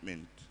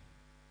appointment.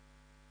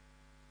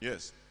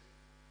 Yes.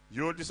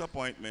 Your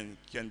disappointment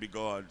can be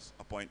God's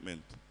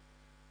appointment.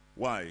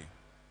 Why?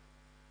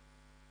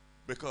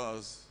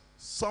 Because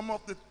some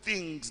of the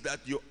things that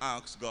you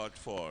ask God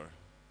for,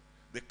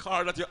 the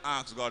car that you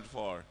ask God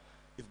for,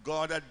 if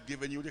God had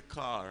given you the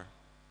car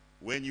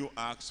when you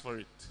asked for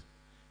it,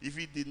 if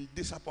he didn't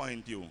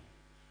disappoint you,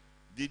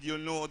 Did you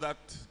know that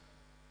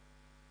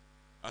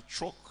a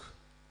truck,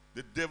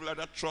 the devil had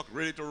a truck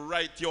ready to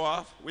write you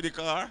off with the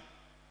car?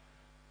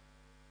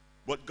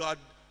 But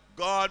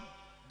God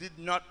did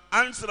not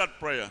answer that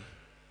prayer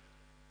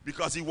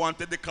because he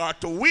wanted the car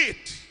to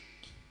wait.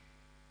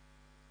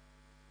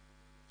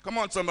 Come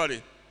on,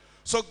 somebody.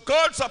 So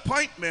God's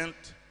appointment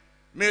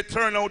may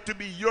turn out to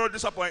be your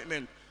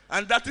disappointment.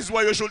 And that is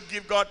why you should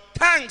give God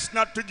thanks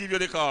not to give you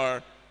the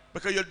car,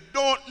 because you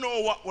don't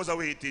know what was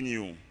awaiting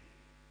you.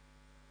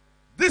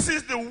 This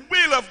is the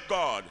will of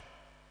God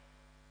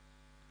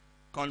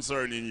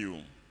concerning you.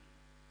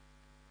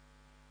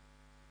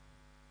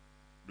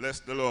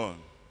 Bless the Lord.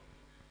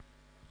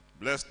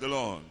 Bless the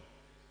Lord.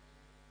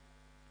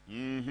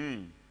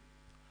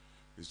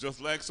 It's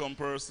just like some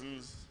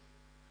persons,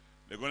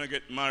 they're going to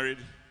get married,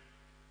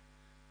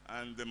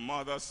 and the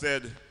mother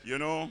said, you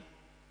know,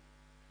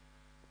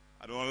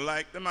 I don't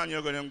like the man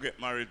you're going to get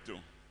married to.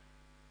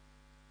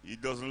 He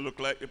doesn't look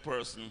like the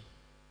person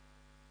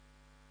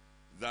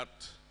that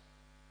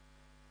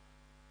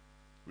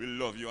will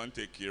love you and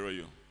take care of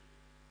you.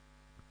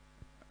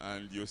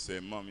 And you say,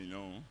 Mom, you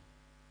know,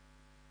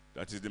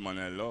 that is the man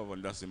I love,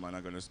 and that's the man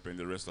I'm going to spend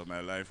the rest of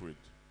my life with.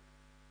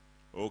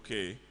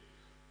 Okay,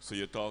 so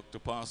you talk to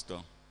pastor,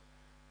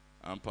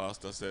 and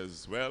pastor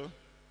says, well,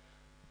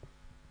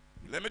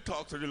 let me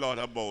talk to the Lord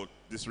about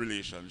this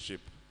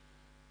relationship,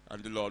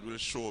 and the Lord will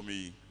show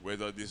me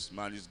whether this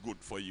man is good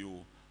for you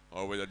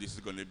or whether this is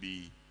going to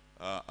be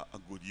a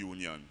good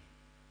union.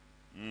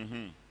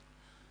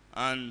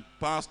 And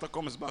pastor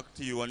comes back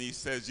to you and he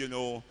says, you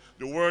know,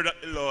 the word that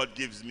the Lord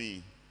gives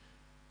me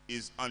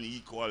is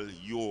unequal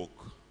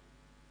yoke.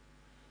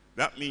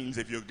 That means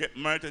if you get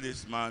married to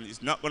this man,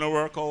 it's not going to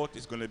work out,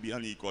 it's going to be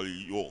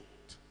unequally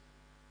yoked.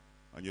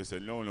 And you say,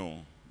 no, no,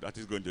 that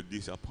is going to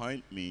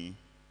disappoint me.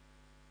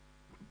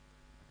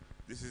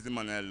 This is the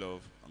man I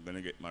love, I'm going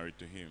to get married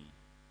to him.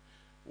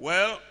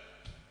 Well,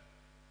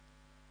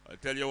 I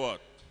tell you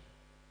what,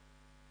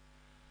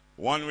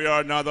 one way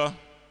or another,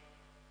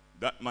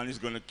 that man is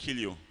going to kill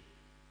you.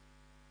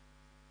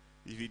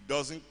 If he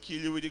doesn't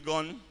kill you with a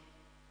gun,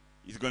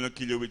 he's going to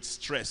kill you with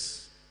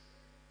stress.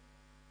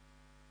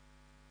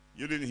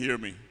 You didn't hear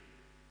me.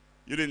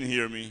 You didn't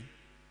hear me.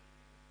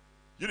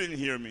 You didn't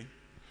hear me.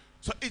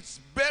 So it's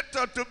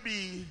better to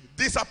be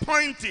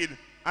disappointed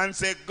and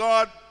say,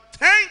 God,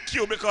 thank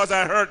you because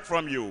I heard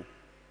from you.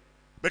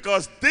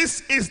 Because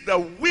this is the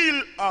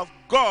will of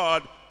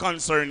God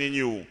concerning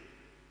you.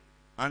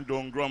 And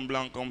don't grumble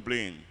and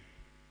complain.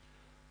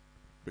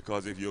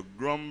 Because if you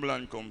grumble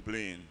and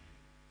complain,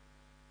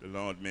 the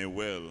Lord may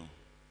well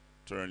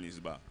turn his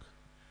back.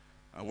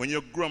 And when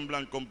you grumble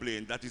and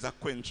complain, that is a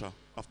quencher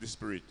of the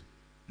spirit.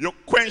 You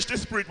quench the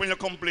spirit when you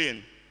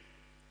complain.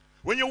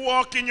 When you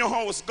walk in your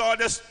house,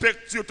 God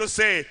expects you to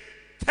say,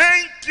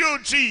 thank you,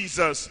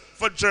 Jesus,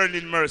 for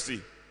journeying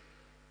mercy.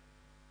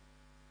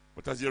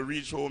 But as you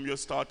reach home, you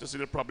start to see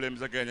the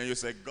problems again, and you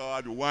say,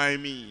 God, why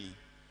me?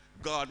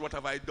 God, what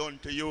have I done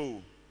to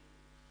you?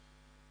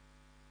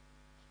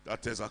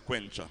 That is a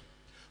quencher.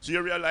 So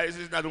you realize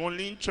it's not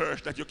only in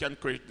church that you can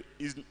quench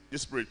the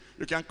spirit.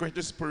 You can quench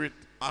the spirit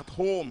at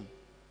home.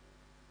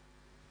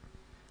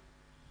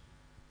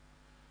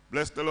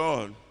 Bless the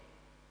Lord.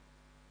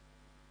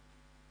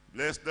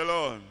 Bless the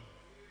Lord.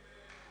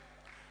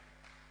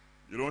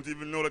 You don't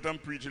even know that I'm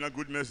preaching a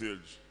good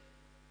message.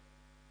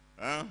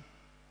 Huh?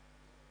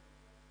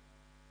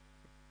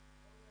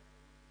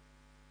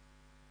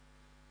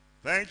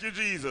 Thank you,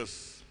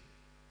 Jesus.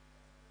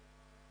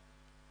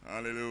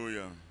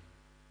 Hallelujah.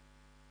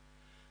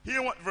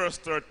 Hear what verse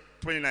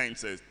 29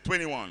 says.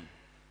 21.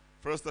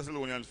 1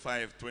 Thessalonians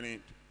 5, 20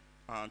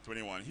 and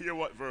 21. Hear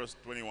what verse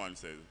 21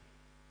 says.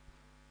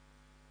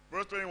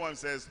 Verse 21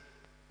 says,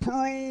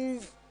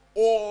 prove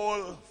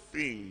all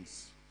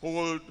things,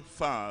 hold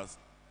fast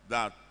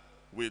that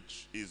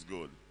which is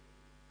good.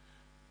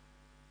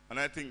 And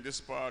I think this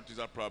part is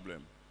a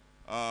problem.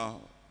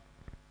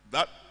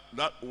 That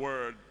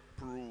word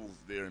prove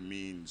there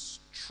means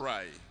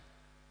try.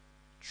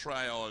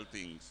 Try all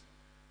things.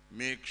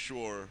 Make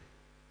sure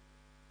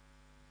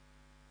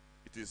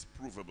it is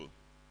provable.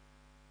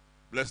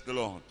 Bless the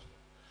Lord.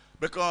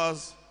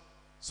 Because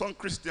some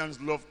Christians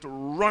love to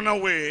run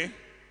away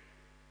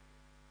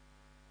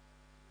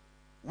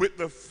with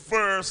the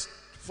first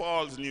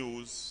false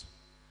news,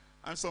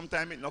 and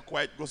sometimes it not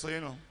quite goes so,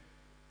 you know.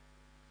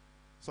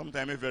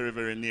 Sometimes it very,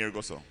 very near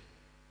goes so.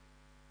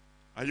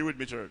 Are you with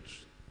me,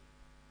 church?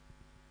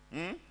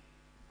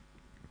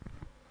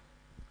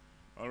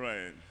 All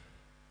right.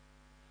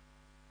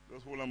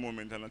 Just hold a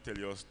moment and I'll tell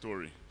you a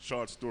story.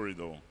 Short story,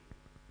 though.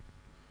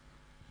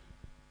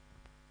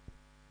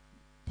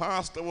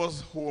 Pastor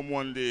was home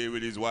one day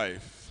with his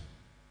wife,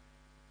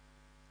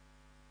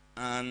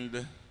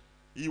 and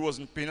he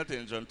wasn't paying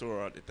attention to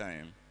her at the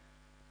time.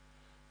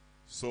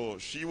 So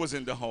she was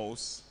in the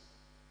house,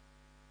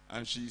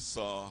 and she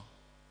saw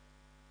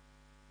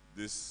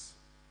this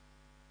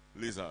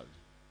lizard.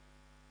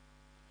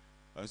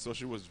 And so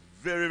she was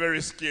very,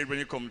 very scared when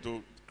you come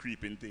to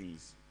creeping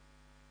things.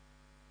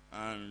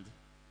 And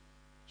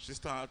she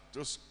started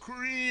to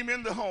scream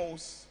in the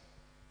house,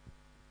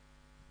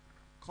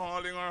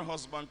 calling her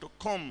husband to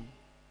come.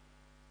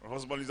 Her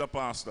husband is a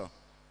pastor.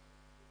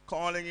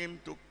 Calling him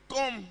to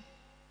come.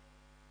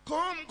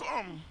 Come,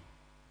 come.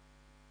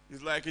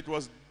 It's like it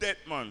was death,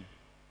 man.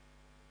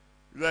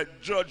 It's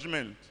like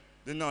judgment,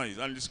 the noise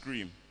and the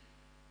scream.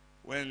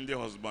 When the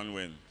husband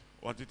went,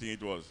 what do you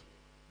think it was?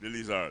 The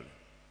lizard.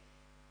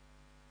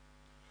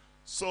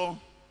 So,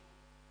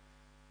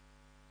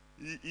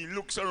 he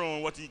looks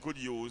around what he could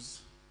use,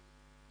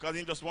 because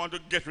he just wanted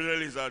to get rid of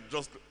the lizard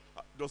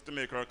just to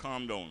make her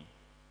calm down.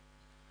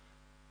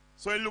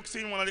 So he looks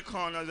in one of the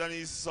corners and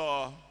he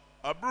saw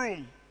a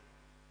broom.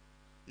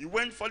 He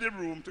went for the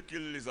broom to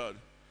kill the lizard.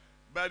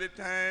 By the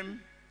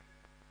time,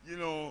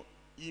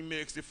 he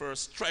makes the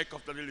first strike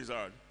after the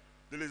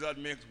lizard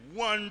makes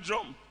one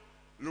jump.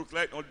 Looks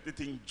like the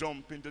thing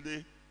jumped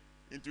into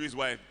his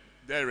wife's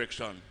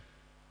direction.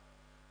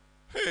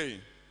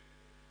 Hey,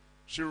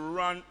 she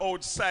ran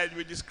outside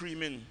with the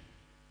screaming.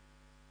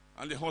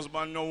 And the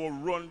husband now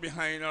run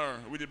behind her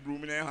with the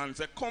broom in her hand and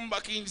said, come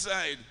back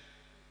inside.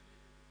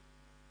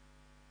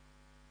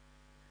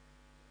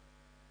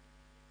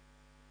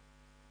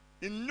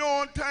 In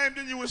no time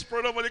the news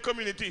spread over the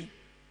community.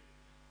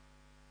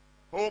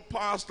 Oh,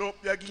 pastor up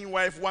there giving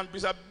wife one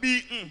piece of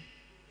beating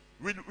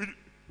with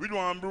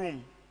one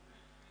broom.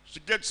 She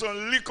gets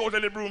some lick out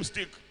of the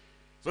broomstick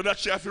so that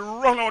she has to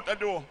run out the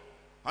door.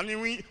 And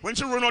when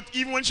she run out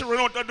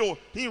the door,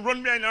 he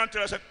run behind her and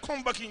tell her, said,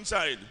 come back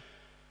inside.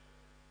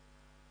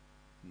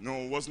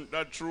 No, wasn't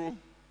that true?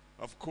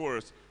 Of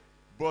course.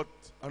 But,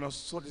 and I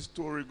saw the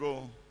story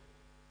go.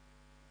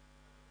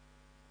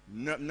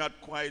 Not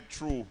quite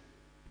true.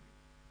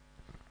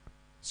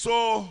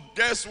 So,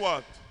 guess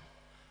what?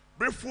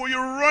 Before you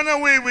run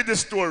away with the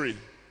story,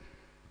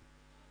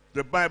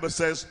 the Bible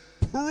says,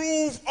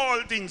 prove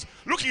all things.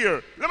 Look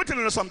here, let me tell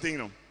you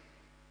something.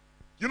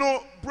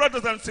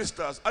 Brothers and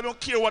sisters, I don't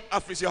care what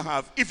office you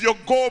have. If you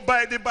go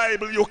by the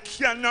Bible, you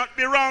cannot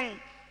be wrong.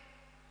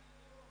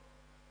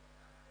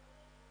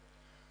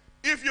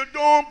 If you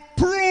don't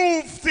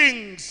prove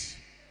things,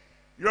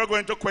 you're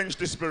going to quench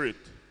the spirit.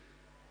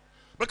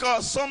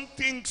 Because some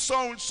things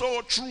sound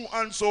so true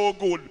and so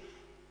good.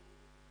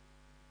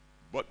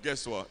 But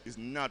guess what? It's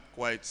not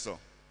quite so.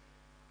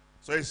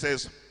 So it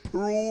says,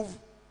 prove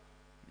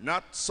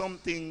not some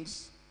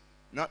things,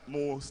 not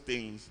most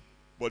things,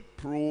 but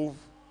prove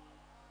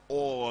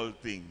all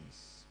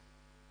things.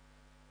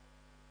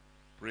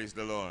 Praise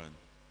the Lord.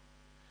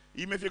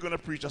 Even if you're going to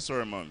preach a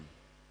sermon,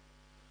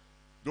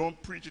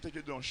 don't preach it if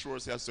you don't sure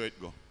say so it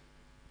go.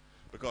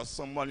 Because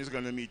someone is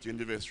going to meet you in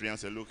the vestry and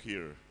say, look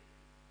here,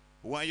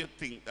 why you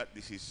think that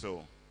this is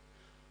so?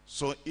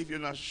 So if you're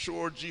not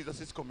sure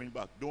Jesus is coming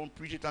back, don't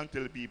preach it and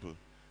tell people.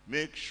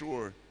 Make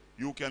sure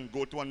you can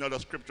go to another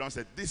scripture and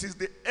say, this is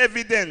the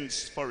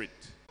evidence for it.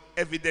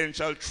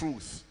 Evidential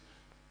truth.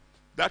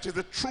 That is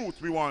the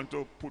truth we want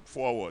to put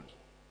forward.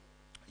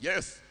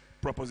 Yes,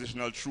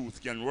 propositional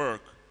truth can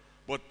work.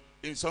 But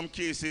in some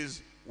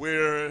cases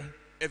where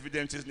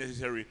evidence is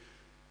necessary,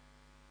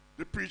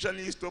 the preacher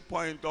needs to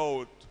point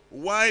out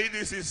why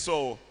this is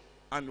so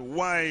and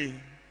why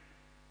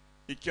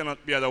it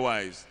cannot be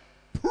otherwise.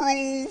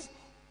 Prove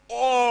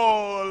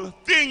all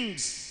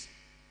things.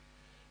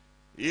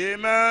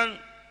 Amen.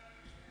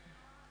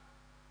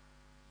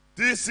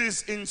 This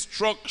is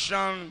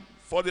instruction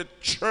for the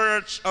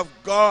church of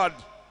God.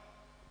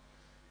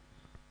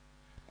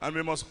 And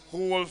we must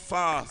hold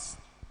fast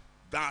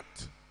that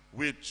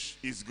which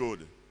is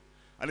good.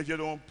 And if you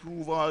don't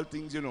prove all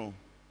things,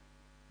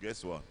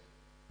 guess what?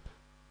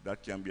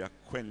 That can be a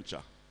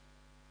quencher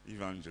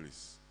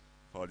evangelist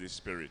for the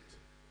Spirit.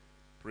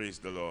 Praise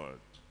the Lord.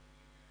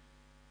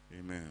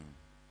 Amen.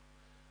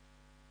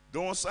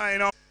 Don't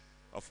sign up.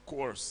 Of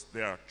course,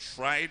 they are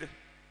tried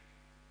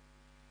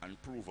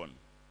and proven.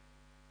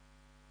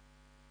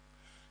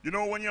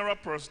 When you're a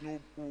person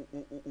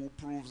who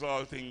proves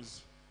all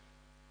things,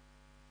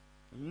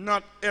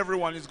 not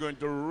everyone is going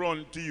to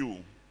run to you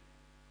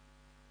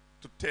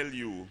to tell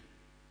you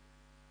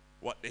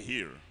what they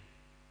hear.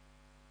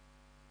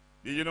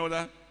 Did you know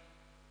that?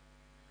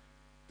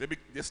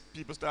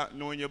 People start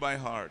knowing you by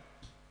heart.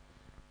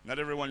 Not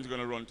everyone is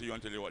going to run to you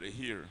and tell you what they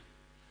hear.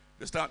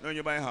 They start knowing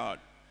you by heart.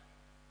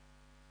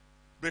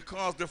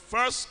 Because the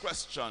first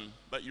question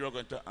that you're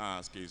going to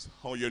ask is,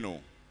 how you know?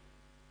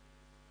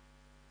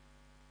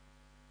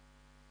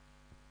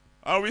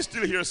 Are we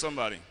still here,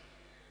 somebody?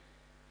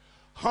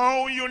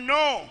 How you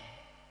know?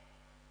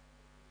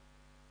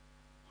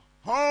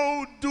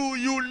 How do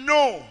you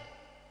know?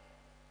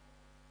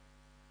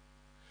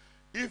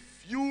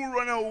 If you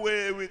run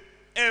away with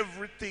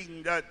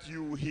everything that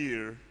you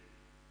hear,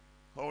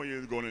 how are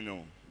you going to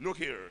know? Look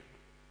here.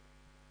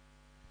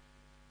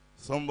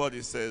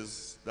 Somebody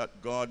says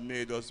that God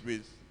made us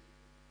with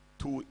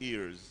 2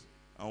 ears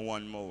and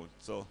 1 mouth.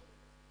 So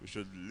we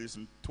should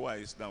listen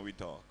twice than we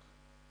talk.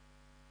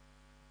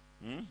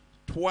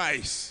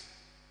 Twice.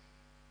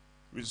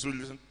 We should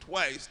listen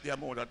twice the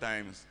amount of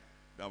times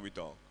than we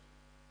talk.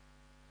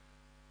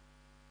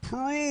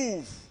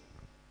 Prove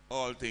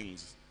all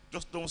things.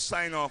 Just don't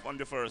sign off on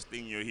the first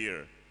thing you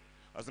hear.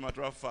 As a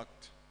matter of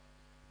fact,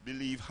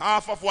 believe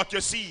half of what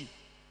you see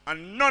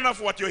and none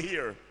of what you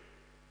hear.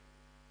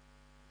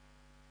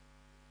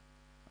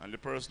 And the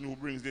person who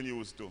brings the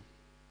news to,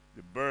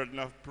 the burden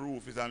of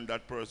proof is on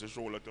that person's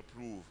shoulder to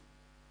prove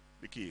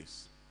the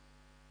case.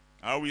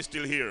 Are we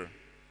still here?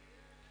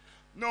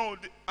 No,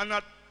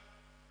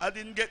 I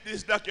didn't get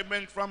this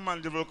document from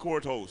Mandeville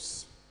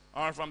Courthouse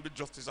or from the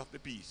Justice of the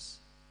Peace.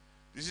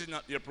 This is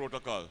not their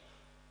protocol.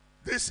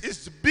 This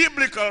is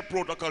biblical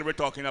protocol we're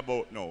talking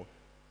about now.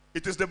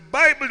 It is the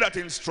Bible that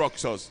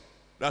instructs us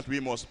that we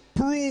must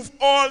prove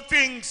all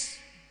things.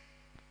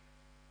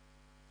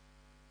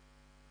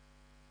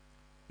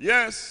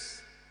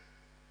 Yes.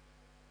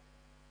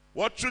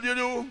 What should you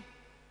do?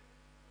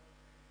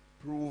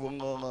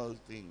 Prove all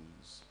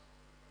things.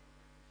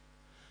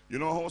 You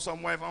know how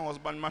some wife and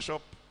husband mash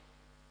up?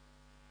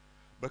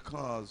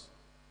 Because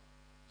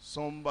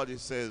somebody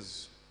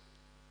says,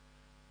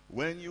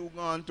 when you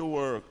gone to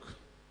work,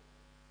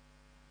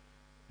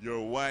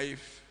 your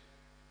wife,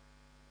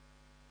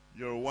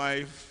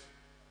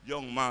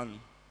 young man,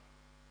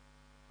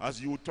 as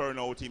you turn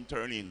out, him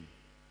turn in.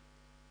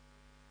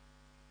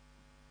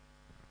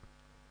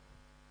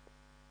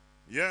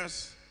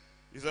 Yes,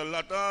 it's a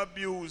lot of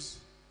abuse.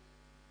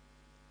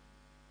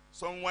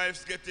 Some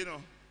wives get,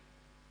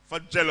 for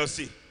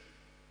jealousy.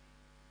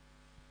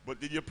 But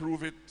did you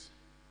prove it?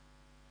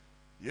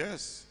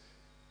 Yes.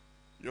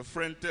 Your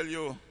friend tell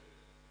you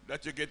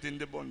that you're getting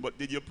the bun, but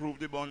did you prove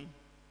the bun?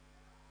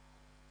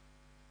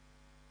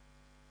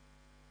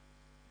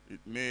 It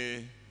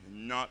may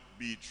not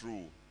be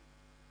true,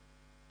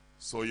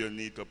 so you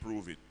need to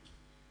prove it.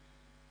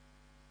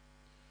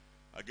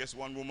 I guess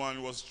one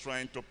woman was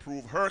trying to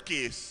prove her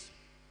case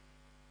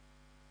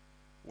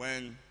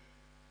when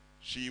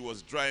she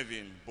was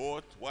driving.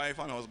 Both wife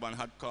and husband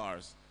had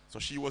cars, so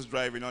she was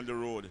driving on the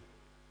road,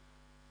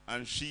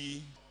 and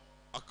she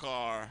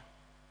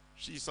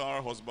saw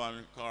her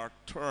husband's car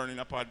turn in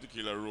a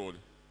particular road,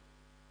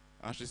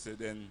 and she said,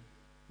 then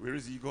where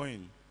is he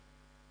going?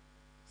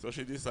 So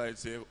she decided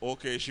to say,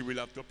 okay, she will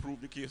have to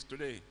prove the case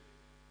today.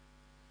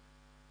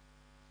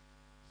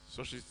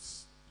 So she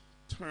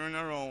turned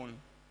around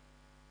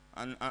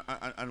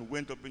and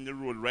went up in the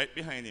road right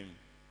behind him.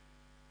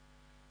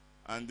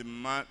 And the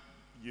man,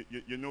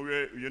 you know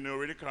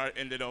where the car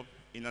ended up?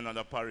 In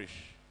another parish.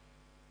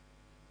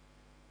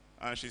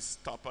 And she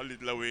stopped a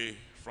little away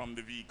from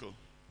the vehicle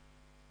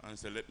and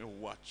said, let me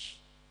watch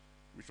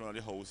which one of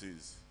the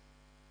houses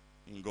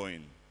in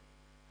going.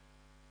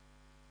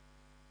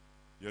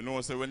 You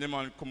know, so when the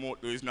man come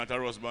out, though, he's not a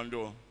husband,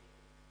 though.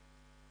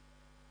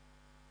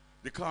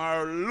 The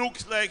car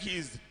looks like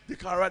the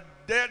car had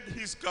dead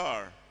his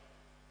car.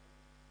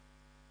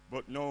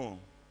 But no,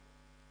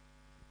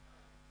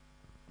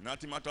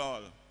 not him at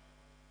all.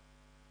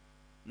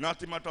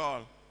 Not him at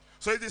all.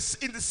 So it is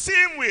in the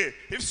same way,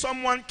 if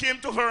someone came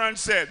to her and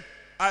said,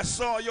 I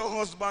saw your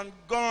husband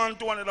gone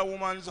to another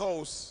woman's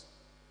house.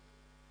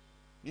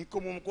 He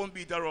come home, come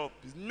beat her up.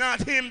 It's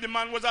not him. The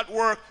man was at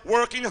work,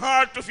 working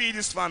hard to feed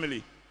his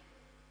family.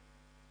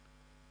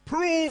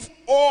 Prove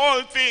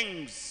all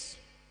things.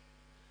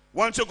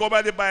 Once you go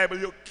by the Bible,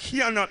 you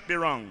cannot be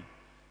wrong.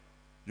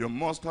 You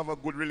must have a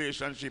good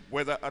relationship,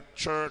 whether at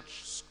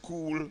church,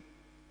 school,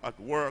 at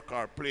work,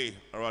 or play,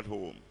 or at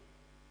home.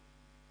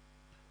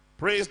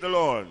 Praise the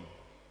Lord.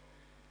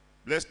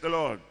 Bless the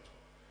Lord.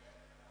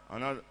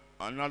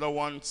 Another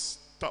one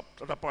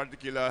stopped at a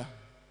particular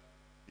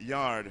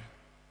yard.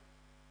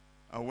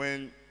 And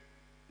when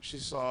she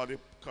saw the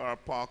car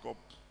park up,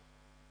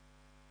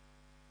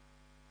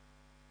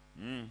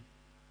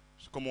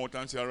 she come out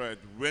and say, all right,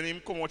 when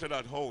him come out of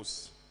that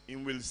house,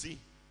 him will see.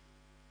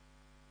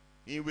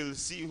 He will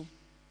see you.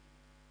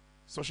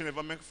 So she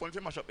never make fun to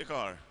mash up the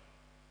car.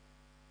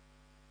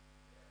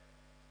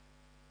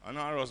 And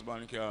her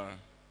husband car.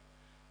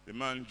 The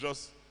man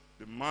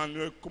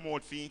will come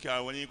out for his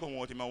car. When he come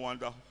out, he might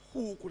wonder,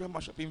 who could have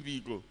mashed up his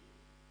vehicle?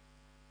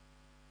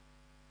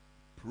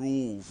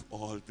 Prove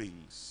all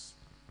things.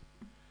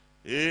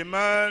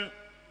 Amen.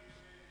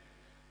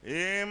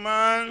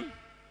 Amen.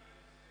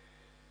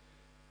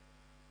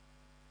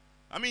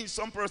 I mean,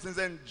 some persons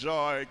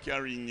enjoy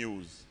carrying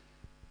news.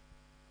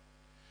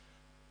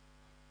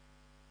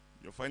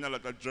 You'll find a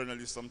lot of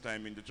journalists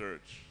sometime in the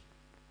church.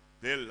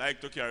 They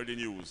like to carry the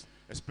news,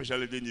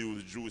 especially the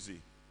news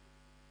juicy.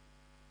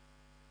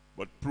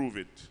 But prove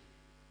it.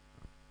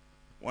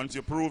 Once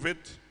you prove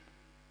it,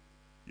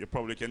 you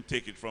probably can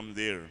take it from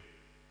there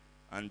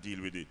and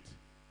deal with it.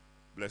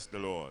 Bless the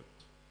Lord.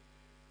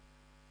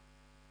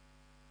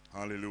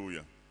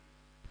 Hallelujah.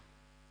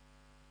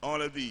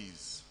 All of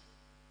these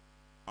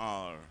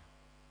are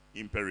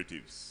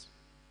imperatives.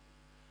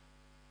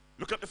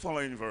 Look at the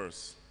following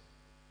verse.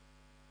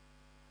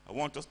 I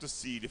want us to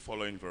see the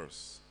following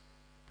verse.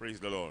 Praise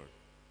the Lord.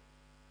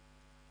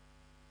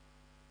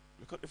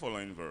 Look at the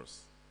following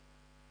verse.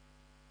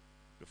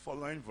 The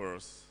following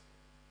verse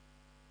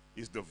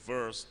is the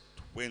verse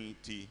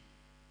 22.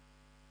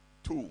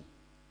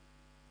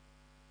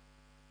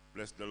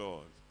 Bless the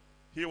Lord.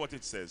 Hear what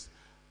it says.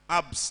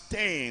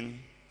 abstain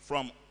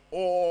from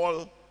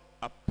all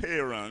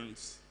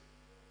appearance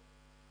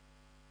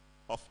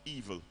of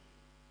evil.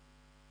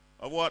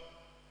 Of what?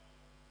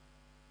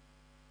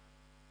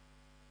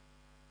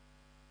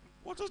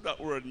 What does that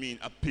word mean,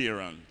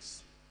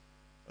 appearance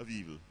of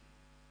evil?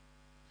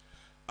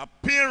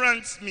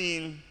 Appearance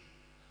means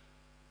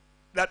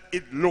that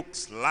it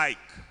looks like.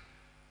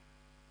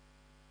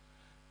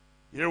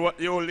 You hear what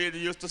the old lady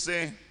used to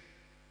say?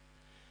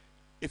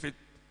 If it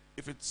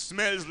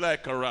smells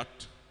like a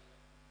rat,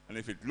 and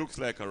if it looks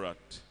like a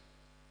rat,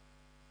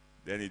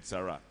 then it's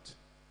a rat.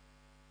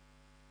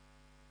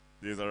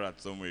 There's a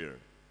rat somewhere.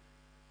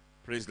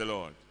 Praise the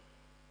Lord.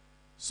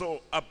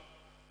 So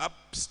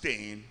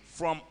abstain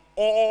from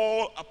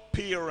all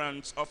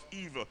appearance of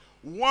evil.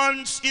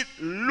 Once it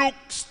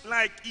looks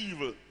like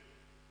evil,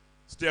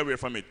 stay away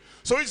from it.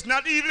 So it's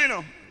not evil, you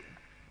know.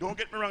 Don't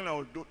get me wrong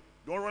now.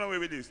 Don't run away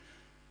with this.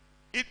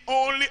 It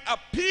only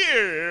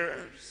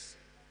appears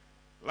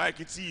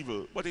like it's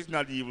evil, but it's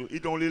not evil.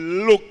 It only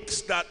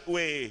looks that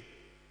way.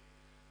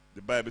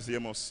 The Bible says you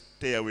must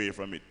stay away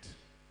from it.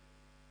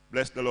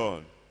 Bless the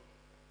Lord.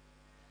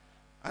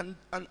 And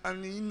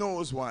he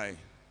knows why.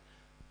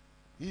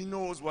 He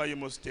knows why you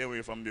must stay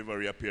away from the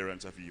very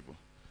appearance of evil.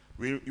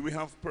 We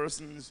have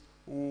persons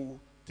who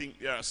think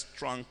they are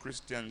strong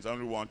Christians and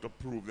who want to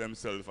prove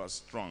themselves as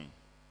strong.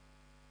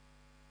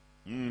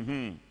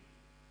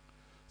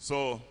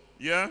 So,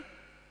 yeah,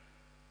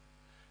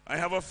 I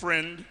have a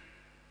friend.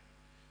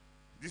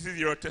 This is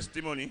your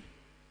testimony.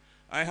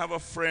 I have a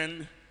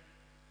friend,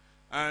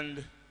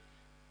 and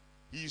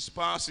he's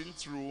passing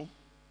through,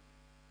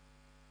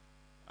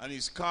 and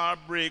his car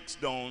breaks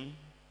down,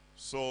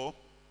 so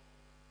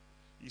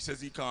he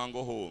says he can't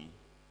go home.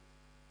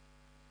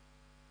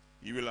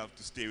 He will have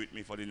to stay with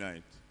me for the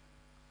night.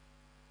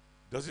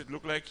 Does it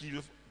look like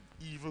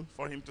evil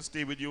for him to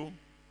stay with you?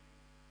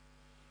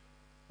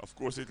 Of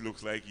course it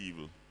looks like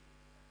evil.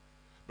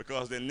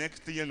 Because the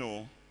next thing you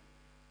know,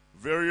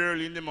 very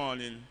early in the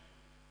morning,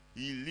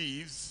 he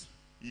leaves,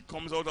 he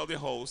comes out of the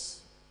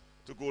house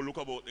to go look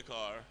about the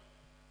car,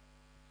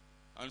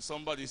 and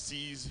somebody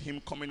sees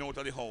him coming out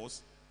of the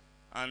house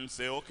and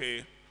say,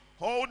 okay,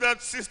 how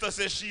that sister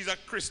says she's a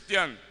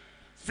Christian,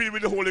 filled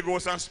with the Holy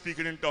Ghost and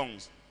speaking in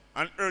tongues,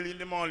 and early in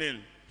the morning,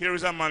 here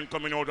is a man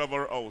coming out of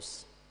her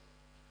house.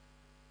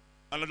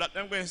 And at that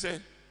time I'm going to say,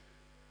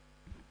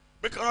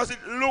 because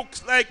it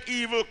looks like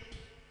evil,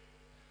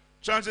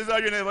 chances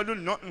are you never do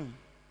nothing.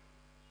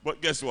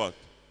 But guess what?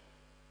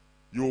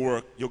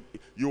 You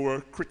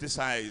were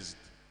criticized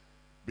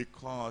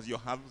because you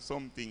have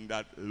something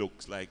that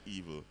looks like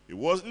evil. It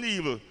wasn't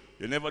evil.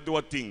 You never do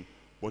a thing,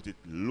 but it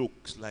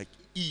looks like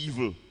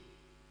evil.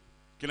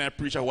 Can I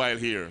preach a while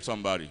here,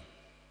 somebody?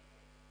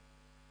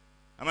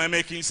 Am I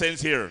making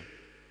sense here?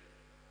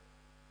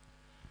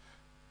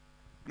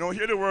 Now,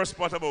 hear the worst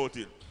part about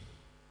it.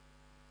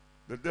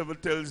 The devil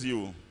tells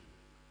you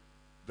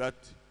that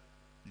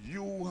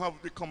you have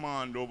the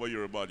command over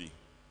your body.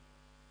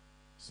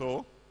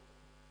 So,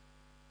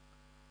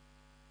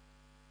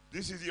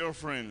 this is your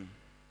friend.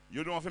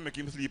 You don't have to make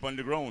him sleep on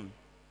the ground.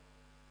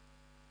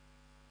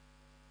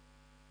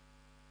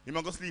 He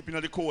might go sleep in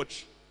the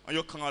coach, and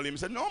you call him and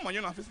say, no man,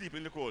 you don't have to sleep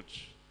in the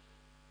coach.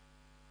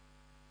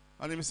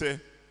 And he say,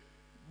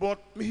 but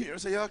me here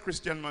say you're a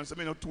Christian man, so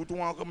I don't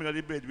want to come in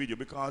the bed with you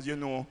because you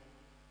know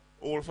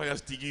all fire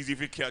stick easy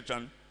if you catch.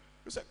 And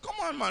you say, come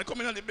on man, come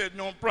in the bed,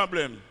 no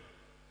problem.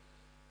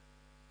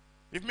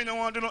 If me don't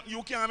want to do nothing,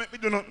 you can't make me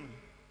do nothing.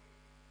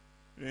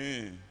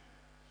 Yeah.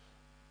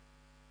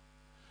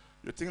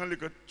 You think a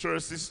little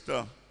church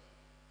sister,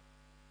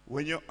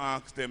 when you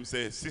ask them,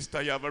 say,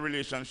 sister, you have a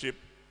relationship,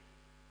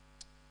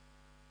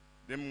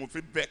 they move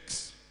it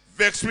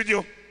vex with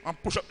you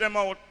and push up them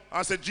out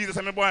and say, Jesus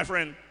is my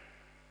boyfriend.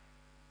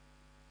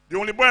 The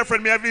only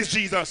boyfriend me have is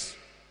Jesus.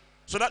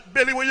 So that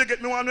belly where you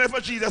get me want to know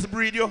if Jesus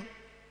breed you.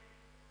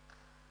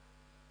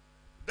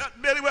 That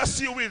belly where I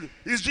see you with,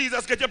 is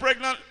Jesus get you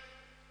pregnant?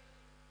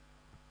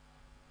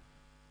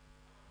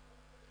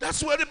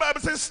 That's where the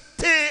Bible says,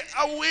 stay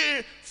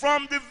away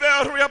from the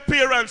very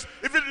appearance.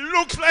 If it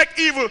looks like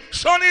evil,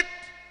 shun it.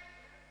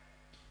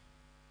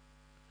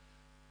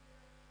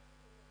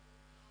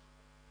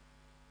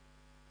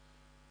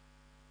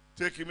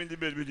 Take him in the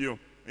bed with you.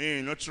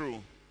 Ain't not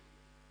true.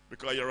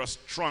 Because you're a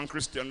strong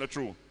Christian, not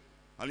true.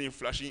 And he's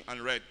flashing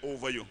and right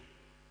over you.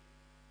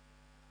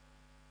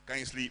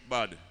 Can't sleep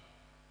bad.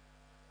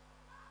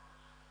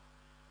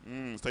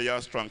 So you're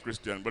a strong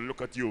Christian, but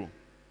look at you.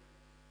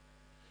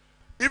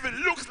 If it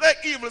looks like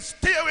evil,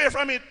 stay away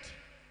from it.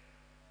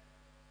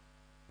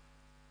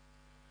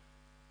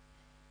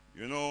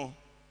 You know,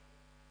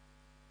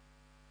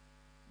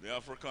 the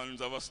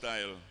Africans have a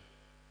style.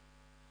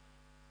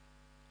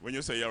 When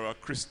you say you're a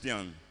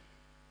Christian,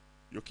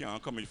 you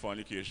can't commit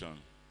fornication.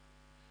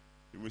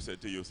 He will say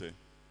to you, say,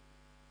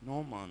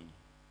 no man,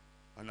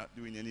 I'm not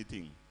doing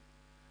anything.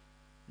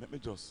 Let me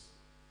just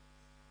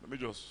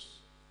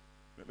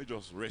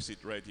rest it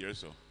right here,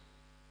 so.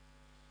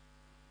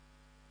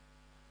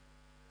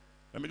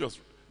 Let me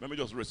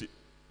just rest it.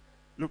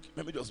 Look,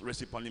 let me just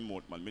rest it on the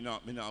mouth, man. Me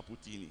not put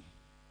in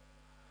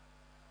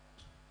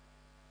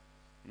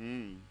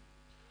it.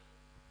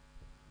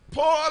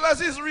 Paul has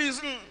his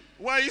reason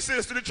why he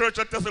says to the church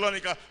at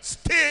Thessalonica,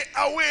 stay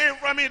away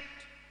from it.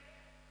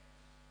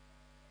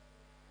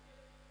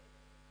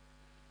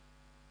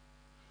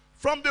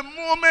 From the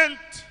moment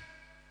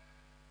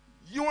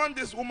you and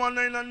this woman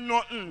ain't a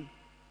nothing,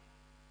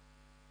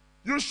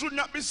 you should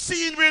not be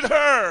seen with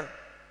her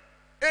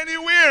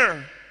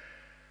anywhere.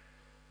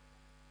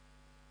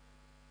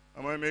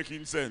 Am I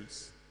making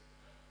sense?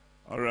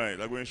 All right,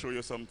 I'm going to show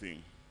you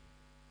something.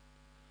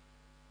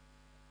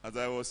 As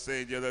I was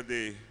saying the other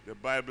day, the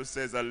Bible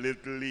says a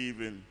little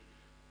leaven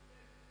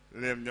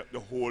leaven up the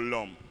whole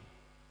lump.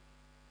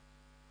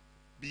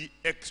 Be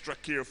extra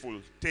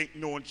careful. Take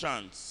no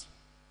chance.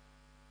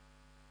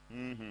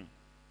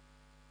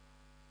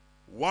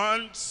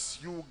 Once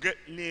you get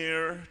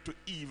near to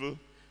evil,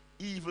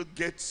 evil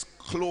gets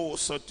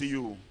closer to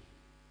you.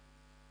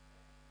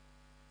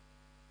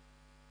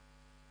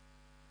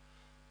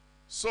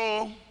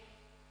 So,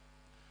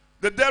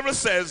 the devil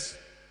says,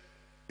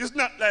 it's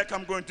not like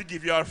I'm going to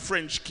give you a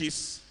French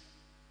kiss.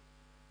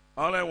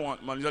 All I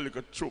want, man, is a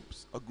little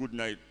troops, a good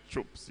night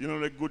troops. You know,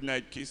 the good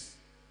night kiss?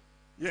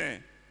 Yeah,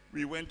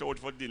 we went out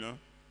for dinner,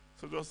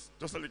 so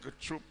just a little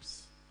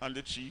troops on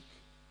the cheek.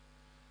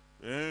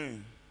 Yeah.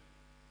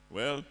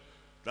 Well,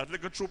 that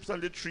little troops on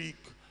the cheek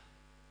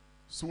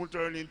soon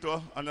turn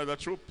into another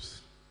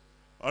troops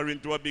or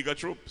into a bigger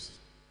troops.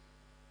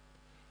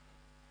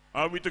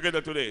 Are we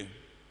together today?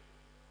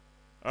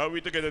 Are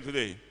we together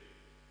today?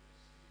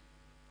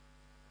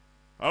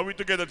 Are we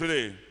together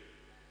today?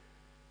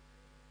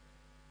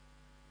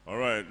 All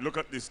right, look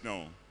at this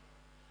now.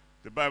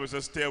 The Bible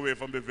says, stay away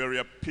from the very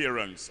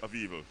appearance of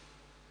evil.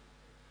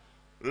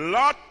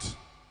 Lot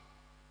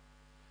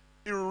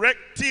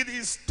erected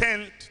his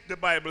tent, the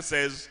Bible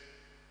says,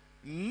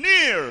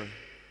 near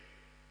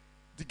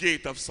the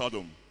gate of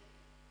Sodom.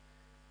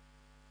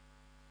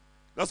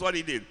 That's what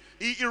he did.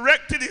 He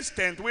erected his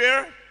tent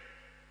where?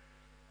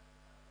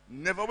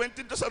 Never went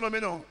into Sodom,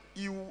 you know.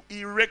 He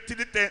erected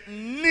the tent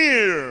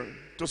near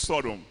to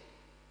Sodom.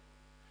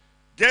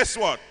 Guess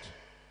what?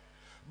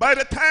 By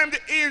the time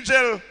the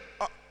angel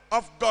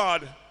of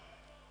God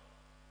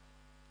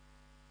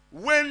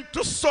went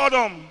to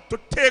Sodom to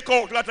take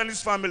out Lot and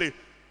his family,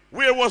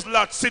 where was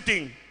Lot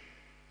sitting?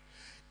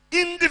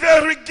 In the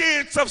very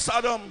gates of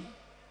Sodom.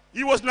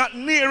 He was not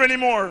near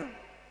anymore.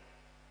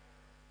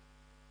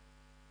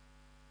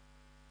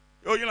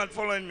 Oh, you're not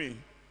following me?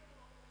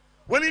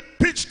 When he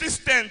pitched this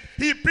tent,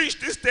 he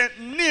pitched this tent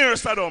near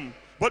Sodom.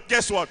 But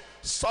guess what?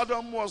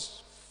 Sodom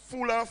was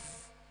full of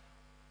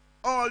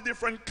all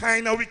different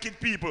kind of wicked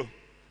people.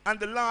 And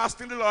the last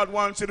thing the Lord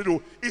wants you to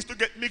do is to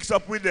get mixed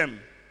up with them.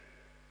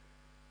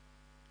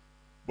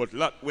 But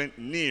Lot went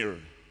near.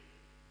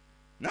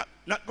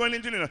 Not going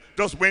into dinner,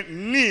 just went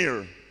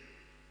near.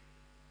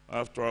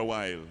 After a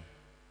while,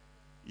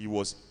 he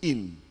was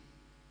in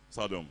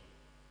Sodom.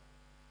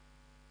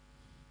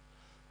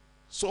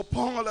 So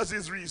Paul has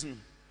his reason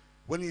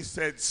when he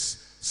said,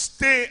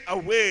 stay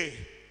away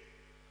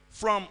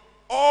from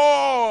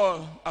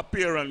all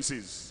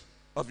appearances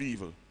of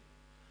evil.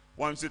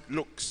 Once it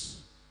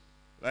looks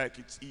like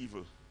it's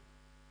evil,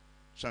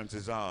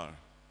 chances are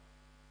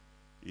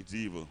it's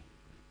evil.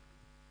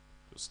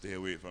 So stay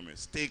away from it.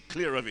 Stay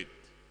clear of it.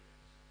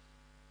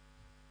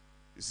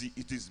 You see,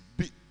 it is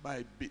bit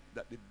by bit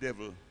that the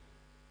devil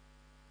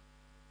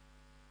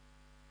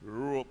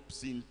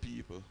ropes in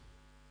people.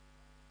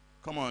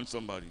 Come on,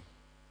 somebody.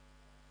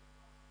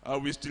 Are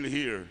we still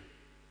here?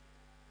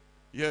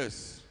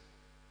 Yes.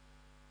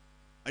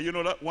 And you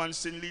know that one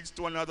sin leads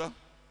to another?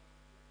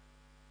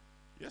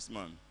 Yes,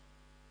 man.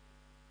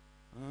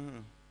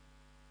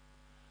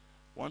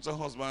 Once a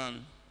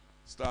husband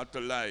starts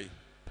to lie,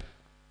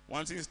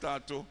 once he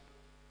starts to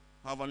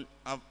have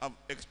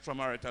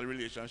extramarital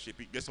relationship,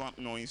 guess what?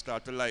 No, he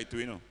starts to lie to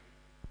you know.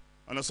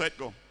 And I said,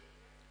 go.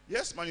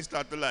 Yes, man, he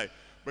starts to lie.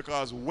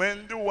 Because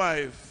when the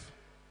wife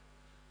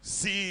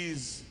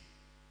sees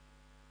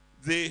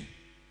the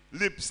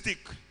lipstick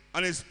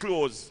on his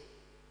clothes,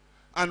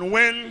 and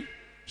when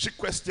she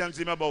questions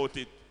him about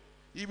it,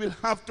 he will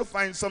have to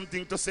find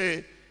something to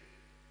say.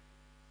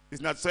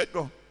 It's not said,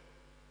 go.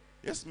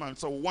 Yes, man.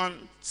 So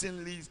one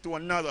sin leads to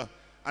another.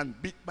 And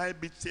bit by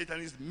bit,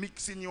 Satan is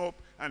mixing you up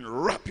and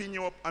wrapping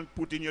you up and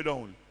putting you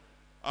down.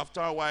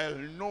 After a while,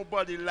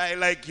 nobody lie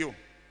like you.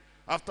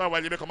 After a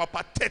while, you become a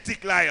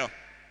pathetic liar.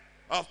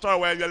 After a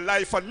while, you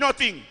lie for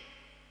nothing.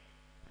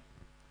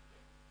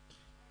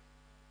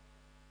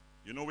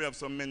 You know we have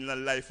some men that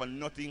lie for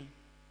nothing.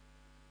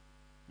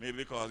 Maybe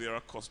because they are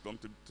accustomed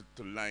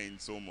to lying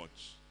so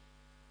much.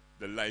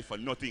 They lie for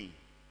nothing.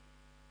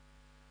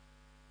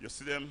 You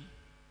see them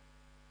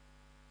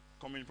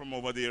coming from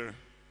over there,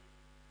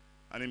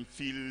 and him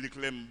feel a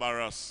little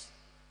embarrassed.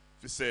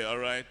 If you say, all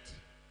right,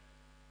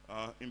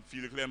 him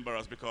feel a little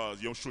embarrassed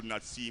because you should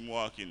not see him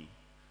walking.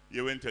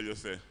 You won't tell you,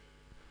 say,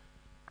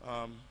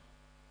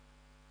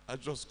 I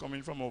just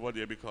coming from over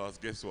there because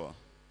guess what?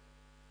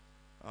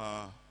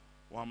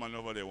 One man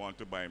over there want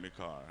to buy me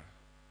car.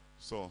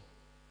 So,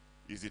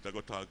 is it I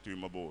go talk to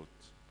him about?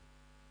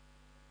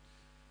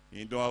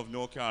 He don't have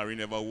no car, he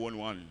never own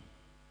one.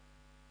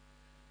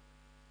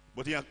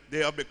 But they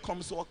have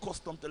become so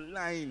accustomed to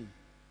lying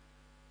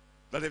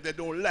that if they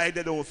don't lie,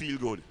 they don't feel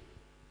good.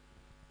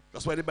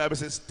 That's why the Bible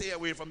says, stay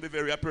away from the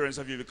very appearance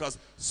of you, because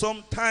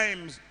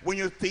sometimes when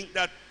you think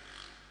that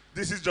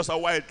this is just a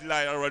white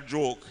lie or a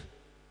joke,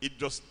 it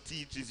just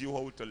teaches you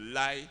how to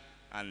lie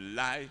and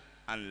lie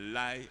and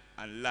lie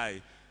and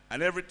lie.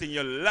 And everything,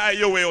 you lie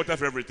your way out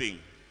of everything.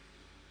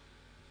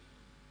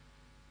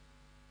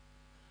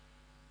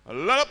 A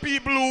lot of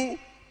people who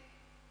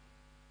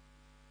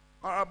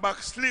are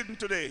backslidden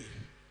today,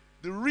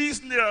 the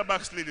reason they are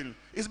backslidden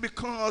is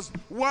because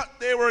what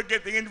they were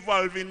getting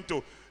involved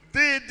into,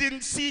 they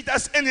didn't see it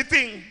as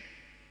anything.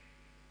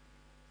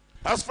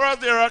 As far as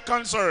they are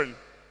concerned,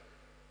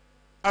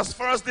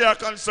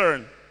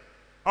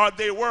 or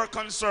they were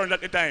concerned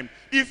at the time,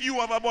 if you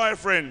have a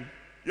boyfriend,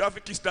 you have to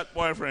kiss that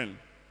boyfriend.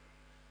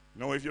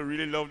 Now, if you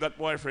really love that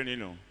boyfriend, you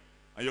know,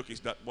 and you kiss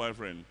that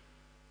boyfriend,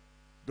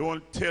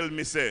 don't tell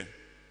me, say,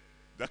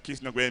 that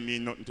kiss not going to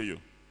mean nothing to you.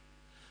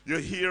 You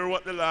hear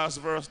what the last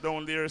verse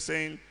down there is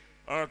saying,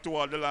 or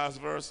toward the last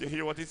verse, you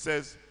hear what it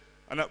says.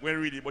 I'm not going to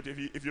read it, but if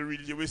you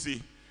read it, you will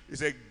see. It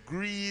says,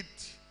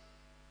 greet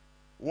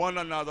one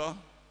another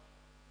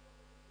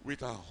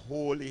with a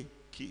holy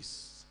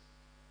kiss.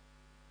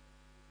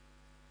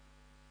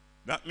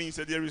 That means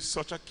that there is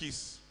such a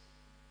kiss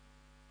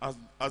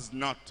as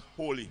not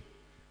holy.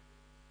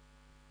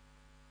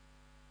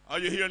 Are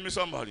you hearing me,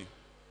 somebody?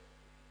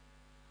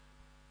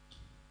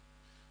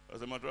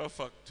 As a matter of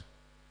fact,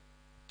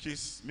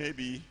 kiss may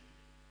be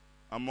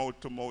a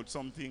mouth-to-mouth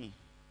something.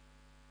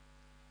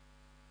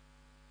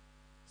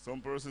 Some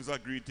persons are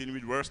greeting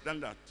with worse than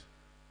that.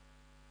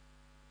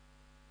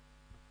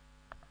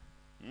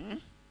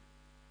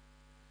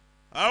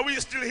 Are we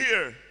still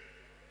here?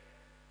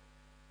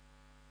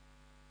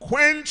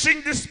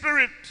 Quenching the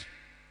spirit.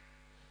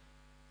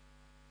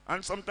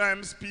 And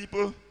sometimes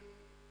people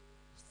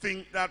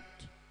think that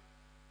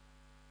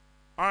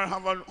I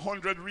have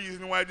 100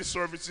 reasons why the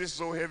service is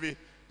so heavy.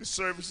 The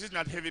service is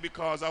not heavy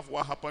because of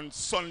what happened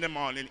Sunday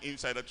morning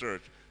inside the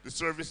church. The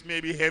service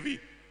may be heavy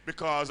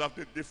because of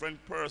the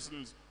different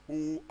persons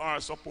who are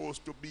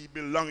supposed to be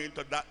belonging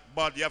to that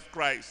body of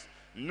Christ,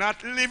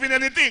 not living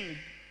anything.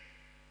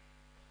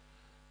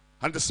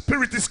 And the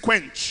spirit is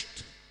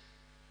quenched.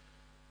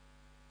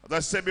 As I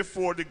said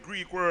before, the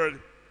Greek word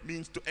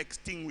means to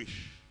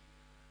extinguish.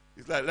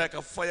 It's like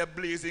a fire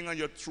blazing and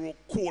you throw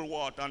cold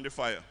water on the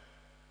fire.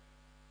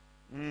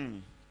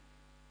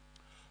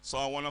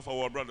 Saw one of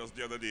our brothers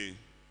the other day.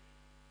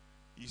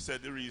 He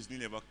said the reason he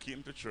never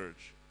came to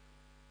church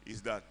is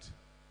that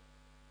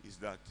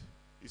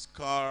his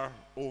car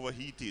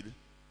overheated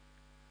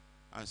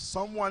and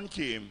someone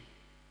came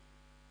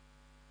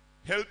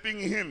helping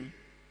him,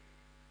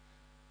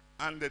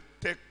 and they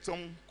take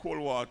some cold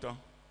water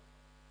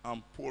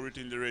and pour it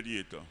in the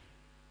radiator.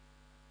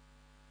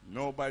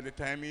 Now by the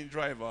time he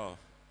drive off,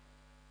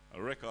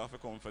 a wreck off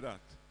come for that.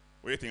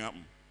 What do you think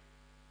happened?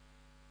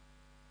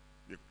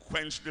 You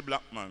quench the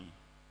black man.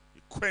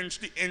 You quench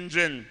the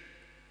engine.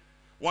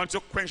 Once you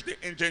quench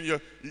the engine,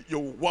 you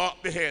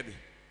walk the head.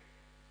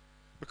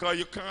 Because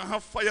you can't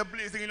have fire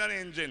blazing in an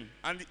engine,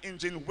 and the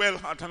engine well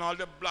hot and all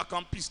the black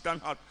and piston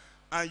hot,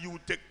 and you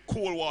take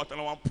cold water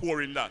and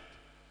pour in that.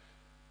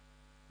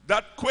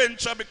 That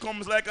quencher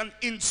becomes like an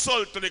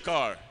insult to the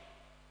car.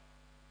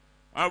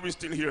 Are we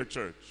still here,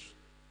 church?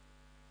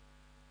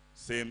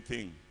 Same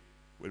thing.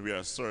 When we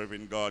are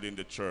serving God in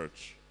the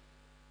church,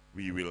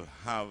 we will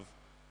have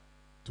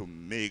to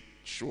make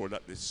sure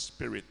that the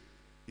Spirit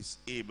is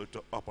able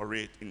to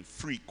operate in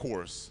free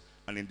course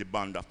and in the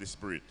band of the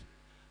Spirit.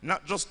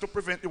 Not just to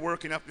prevent the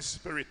working of the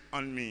Spirit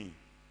on me,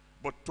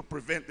 but to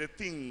prevent the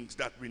things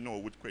that we know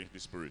would quench the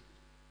Spirit.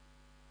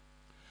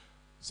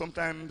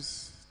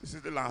 Sometimes, this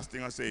is the last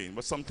thing I'm saying,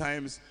 but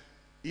sometimes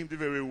in the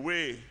very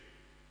way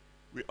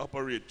we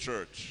operate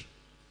church,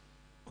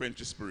 quench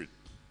the Spirit.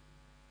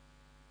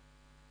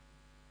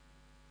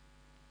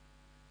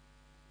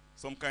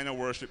 Some kind of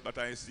worship that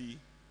I see,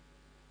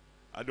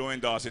 I don't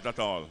endorse it at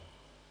all.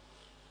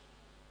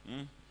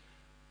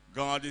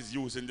 God is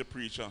using the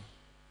preacher.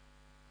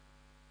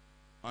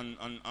 And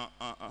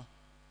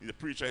the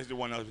preacher is the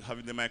one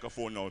having the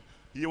microphone now.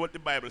 Hear what the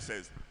Bible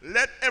says.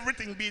 Let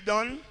everything be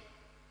done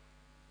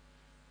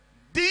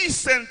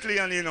decently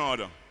and in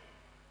order.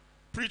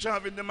 Preacher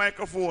having the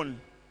microphone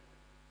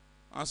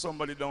and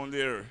somebody down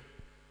there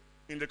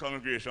in the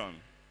congregation.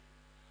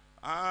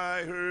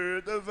 I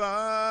heard the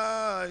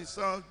voice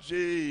of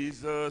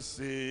Jesus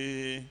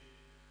say.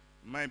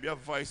 Might be a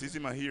voice is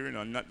in my hearing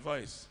or not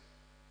voice.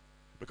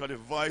 Because the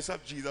voice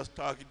of Jesus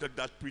talking to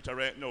that preacher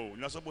right now,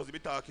 not supposed to be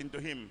talking to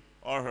him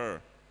or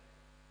her.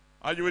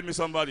 Are you with me,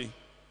 somebody?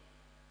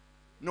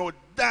 No,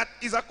 that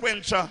is a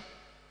quencher.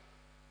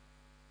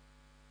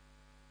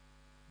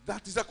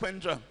 That is a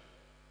quencher.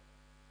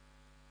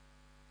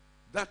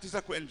 That is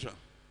a quencher.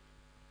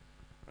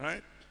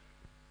 Right?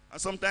 And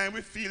sometimes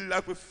we feel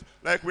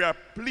like we are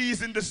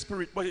pleasing the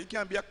Spirit, but it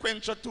can be a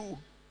quencher too.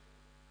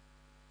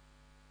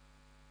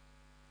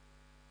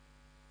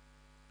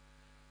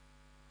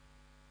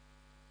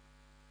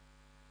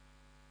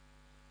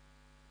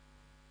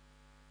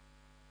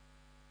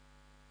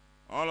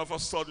 All of a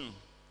sudden,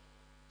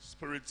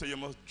 Spirit say you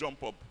must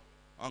jump up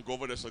and go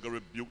over there so you can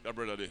rebuke that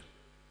brother there.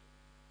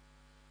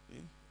 Eh?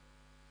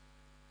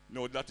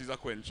 No, that is a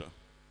quencher.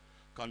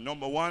 Because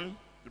number one,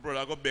 the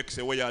brother go back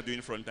say what you are doing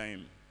in front of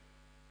him.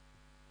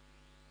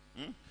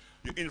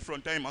 You in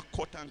front of him, a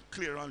cut and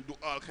clear and do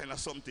all kind of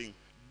something.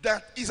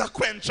 That is a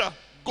quencher.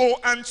 Go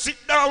and sit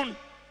down.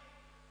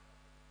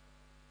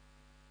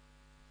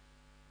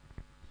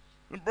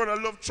 The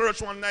brother loved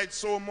church one night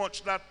so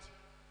much that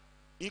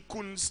he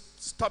couldn't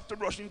stop to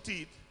brushing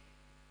teeth.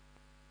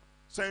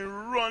 So he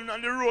run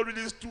on the road with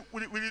his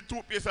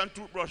toothpaste and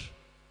toothbrush.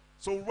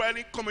 So while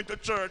he coming to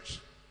church,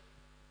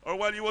 or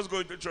while he was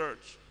going to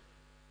church,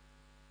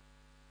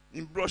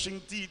 in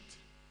brushing teeth,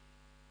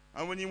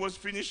 and when he was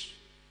finished,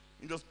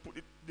 he just put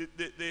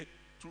the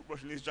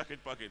toothbrush in his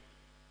jacket pocket.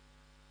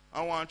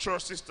 And one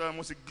church sister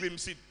must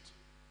glimpse it.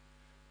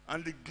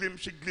 And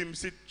she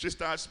glimpsed it, she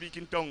started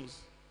speaking tongues.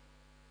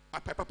 A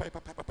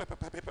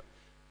pipe.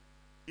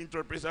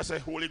 Interpreter say,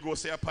 Holy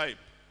Ghost say a pipe.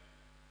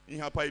 He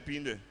have a pipe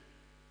in there.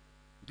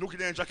 Look in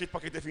the jacket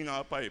pocket if he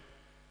have a pipe.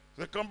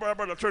 Say, come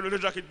brother, turn on the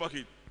jacket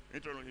pocket. He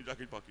turn on his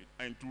jacket pocket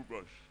and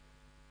toothbrush.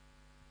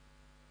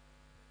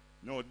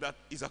 No, that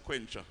is a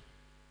quencher.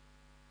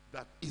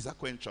 That is a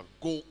quencher.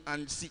 Go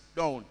and sit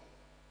down.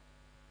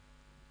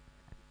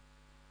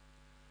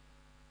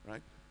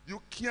 Right?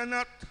 You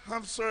cannot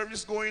have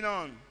service going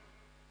on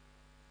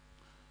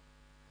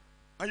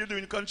and you're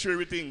doing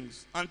contrary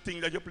things and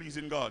think that you're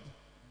pleasing God.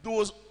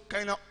 Those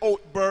kind of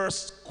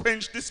outbursts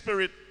quench the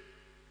spirit.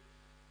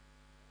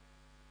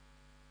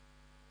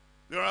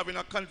 They were having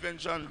a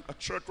convention. A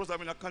church was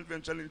having a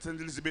convention in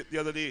St. Elizabeth the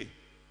other day.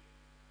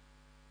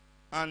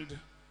 And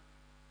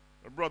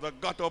the brother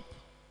got up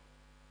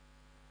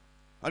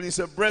and he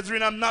said,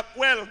 brethren, I'm not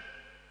well.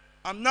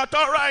 I'm not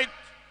all right.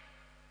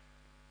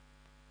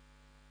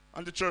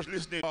 And the church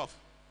listening off.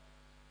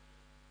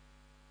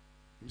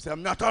 He said,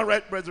 I'm not all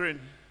right, brethren,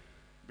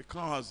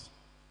 because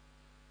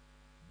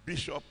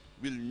bishop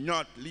will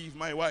not leave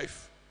my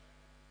wife.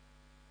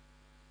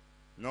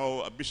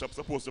 No, a bishop's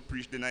supposed to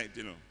preach the night,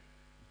 you know.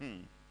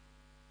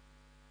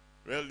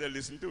 Well, they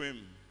listened to him.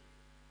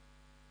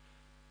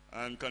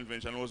 And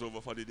convention was over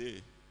for the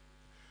day.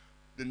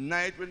 The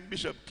night when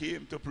bishop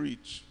came to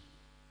preach,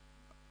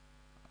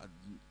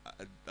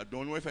 I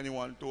don't know if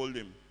anyone told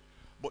him,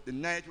 but the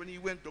night when he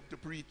went up to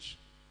preach,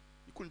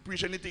 he couldn't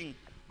preach anything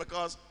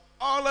because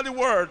all of the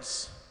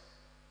words,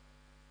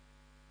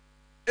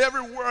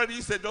 every word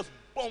he said just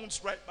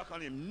bounced right back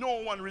on him.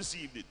 No one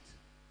received it.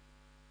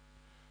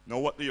 Now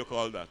what do you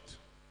call that?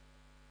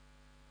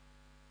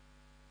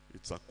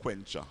 It's a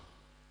quencher.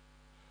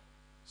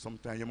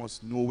 Sometimes you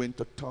must know when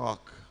to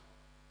talk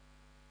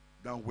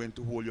than when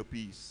to hold your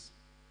peace.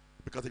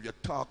 Because if you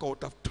talk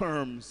out of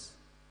terms,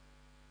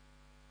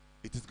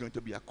 it is going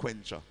to be a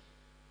quencher.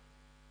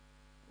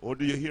 Or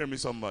do you hear me,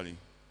 somebody?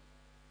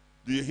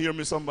 Do you hear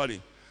me,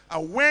 somebody?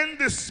 And when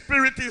the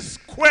spirit is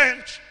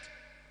quenched,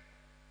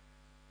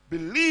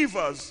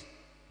 believers,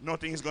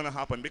 nothing is going to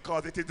happen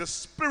because it is the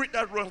spirit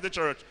that runs the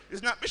church.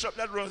 It's not bishop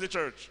that runs the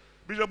church.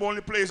 Bishop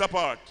only plays a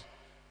part.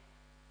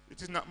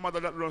 It is not mother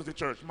that runs the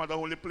church. Mother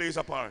only plays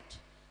a part.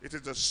 It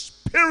is the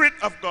Spirit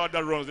of God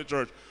that runs the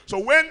church. So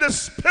when the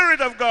Spirit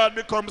of God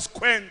becomes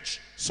quenched,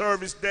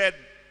 service dead,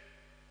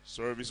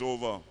 service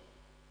over.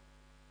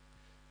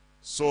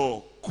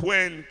 So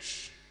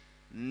quench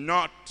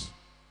not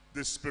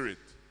the Spirit.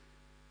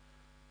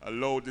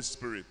 Allow the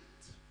Spirit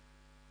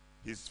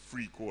his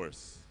free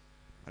course.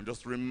 And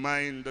just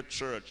remind the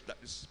church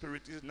that the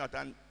Spirit is not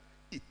an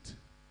it.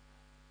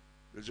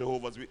 The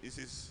Jehovah's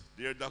Witnesses,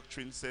 their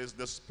doctrine says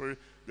the Spirit,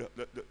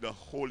 the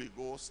Holy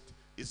Ghost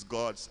is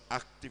God's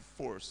active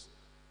force.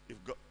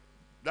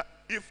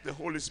 If the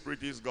Holy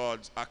Spirit is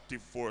God's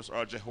active force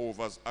or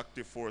Jehovah's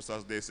active force,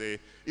 as they say,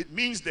 it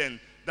means then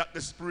that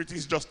the Spirit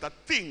is just a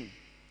thing.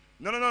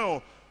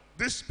 No.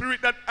 The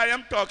Spirit that I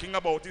am talking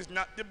about is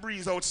not the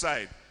breeze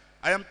outside.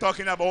 I am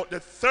talking about the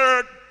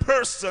third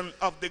person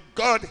of the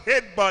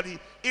Godhead body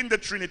in the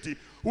Trinity,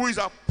 who is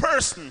a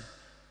person.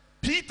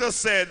 Peter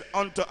said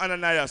unto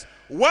Ananias,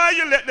 why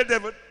you let the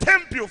devil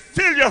tempt you,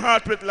 fill your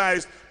heart with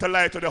lies to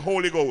lie to the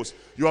Holy Ghost?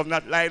 You have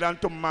not lied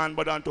unto man,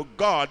 but unto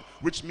God,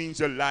 which means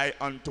you lie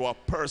unto a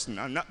person.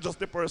 And not just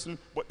the person,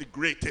 but the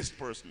greatest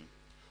person.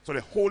 So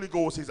the Holy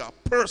Ghost is a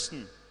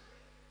person.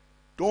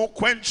 Don't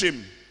quench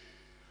him.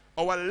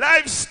 Our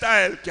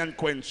lifestyle can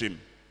quench him.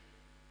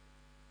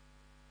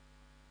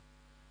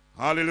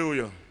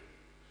 Hallelujah.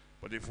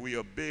 But if we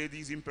obey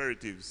these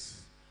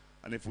imperatives,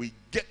 and if we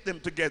get them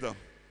together,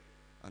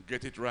 and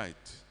get it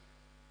right,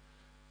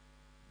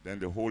 then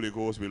the Holy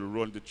Ghost will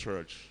run the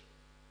church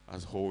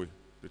as how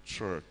the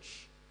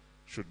church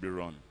should be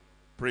run.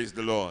 Praise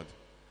the Lord.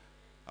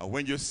 And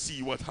when you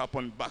see what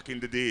happened back in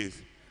the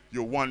days,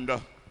 you wonder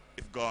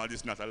if God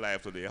is not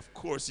alive today. Of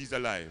course he's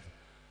alive.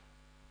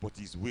 But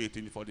he's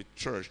waiting for the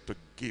church to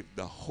give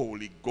the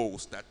Holy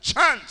Ghost a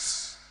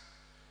chance.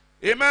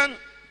 Amen.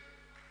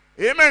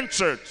 Amen,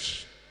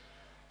 church.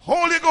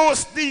 Holy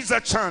Ghost needs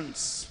a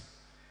chance.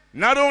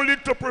 Not only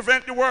to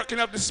prevent the working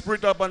of the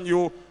Spirit upon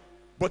you,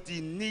 but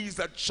he needs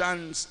a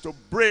chance to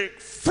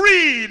break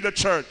free the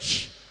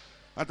church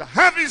and to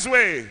have his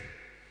way.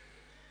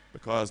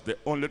 Because the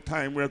only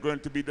time we're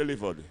going to be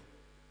delivered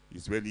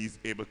is when he's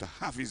able to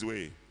have his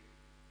way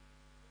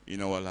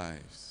in our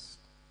lives.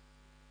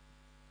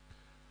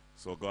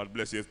 So God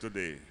bless you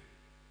today.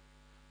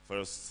 1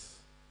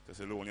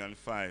 Thessalonians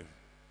 5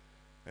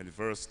 and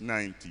verse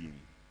 19.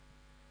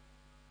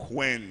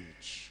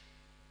 Quench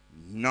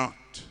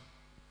not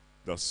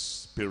the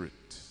spirit.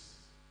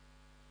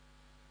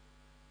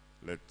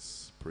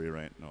 Let's pray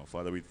right now.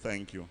 Father, we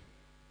thank you.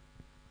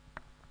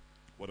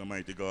 What a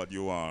mighty God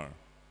you are.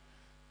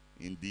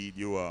 Indeed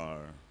you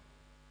are.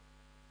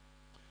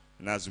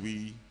 And as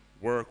we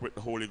work with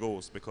the Holy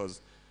Ghost,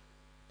 because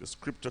the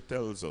scripture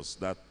tells us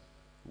that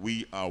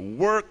we are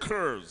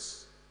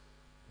workers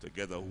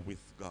together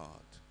with God.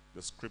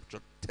 The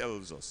scripture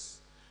tells us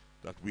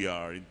that we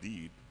are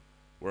indeed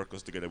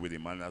workers together with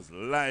him. And as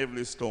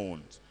lively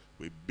stones,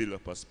 we build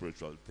up a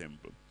spiritual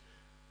temple.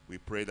 We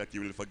pray that you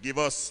will forgive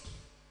us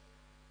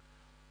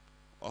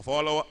of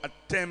all our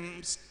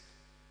attempts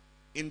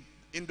in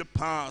the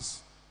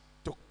past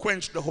to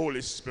quench the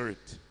Holy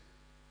Spirit.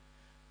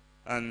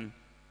 And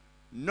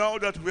now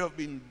that we have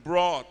been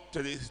brought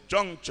to this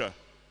juncture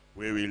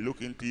where we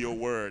look into your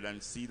word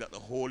and see that the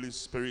Holy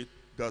Spirit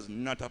does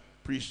not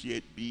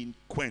appreciate being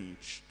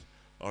quenched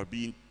or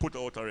being put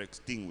out or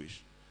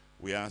extinguished,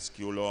 we ask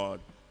you, Lord,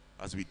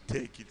 as we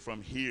take it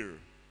from here,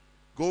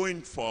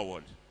 going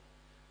forward,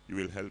 you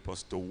will help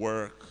us to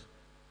work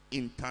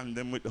in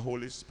tandem with the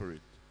Holy Spirit.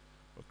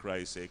 For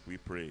Christ's sake we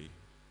pray.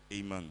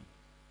 Amen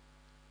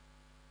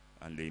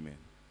and amen.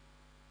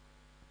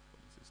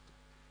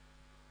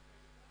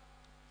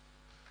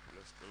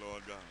 Bless the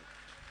Lord God.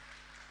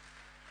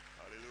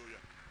 Hallelujah.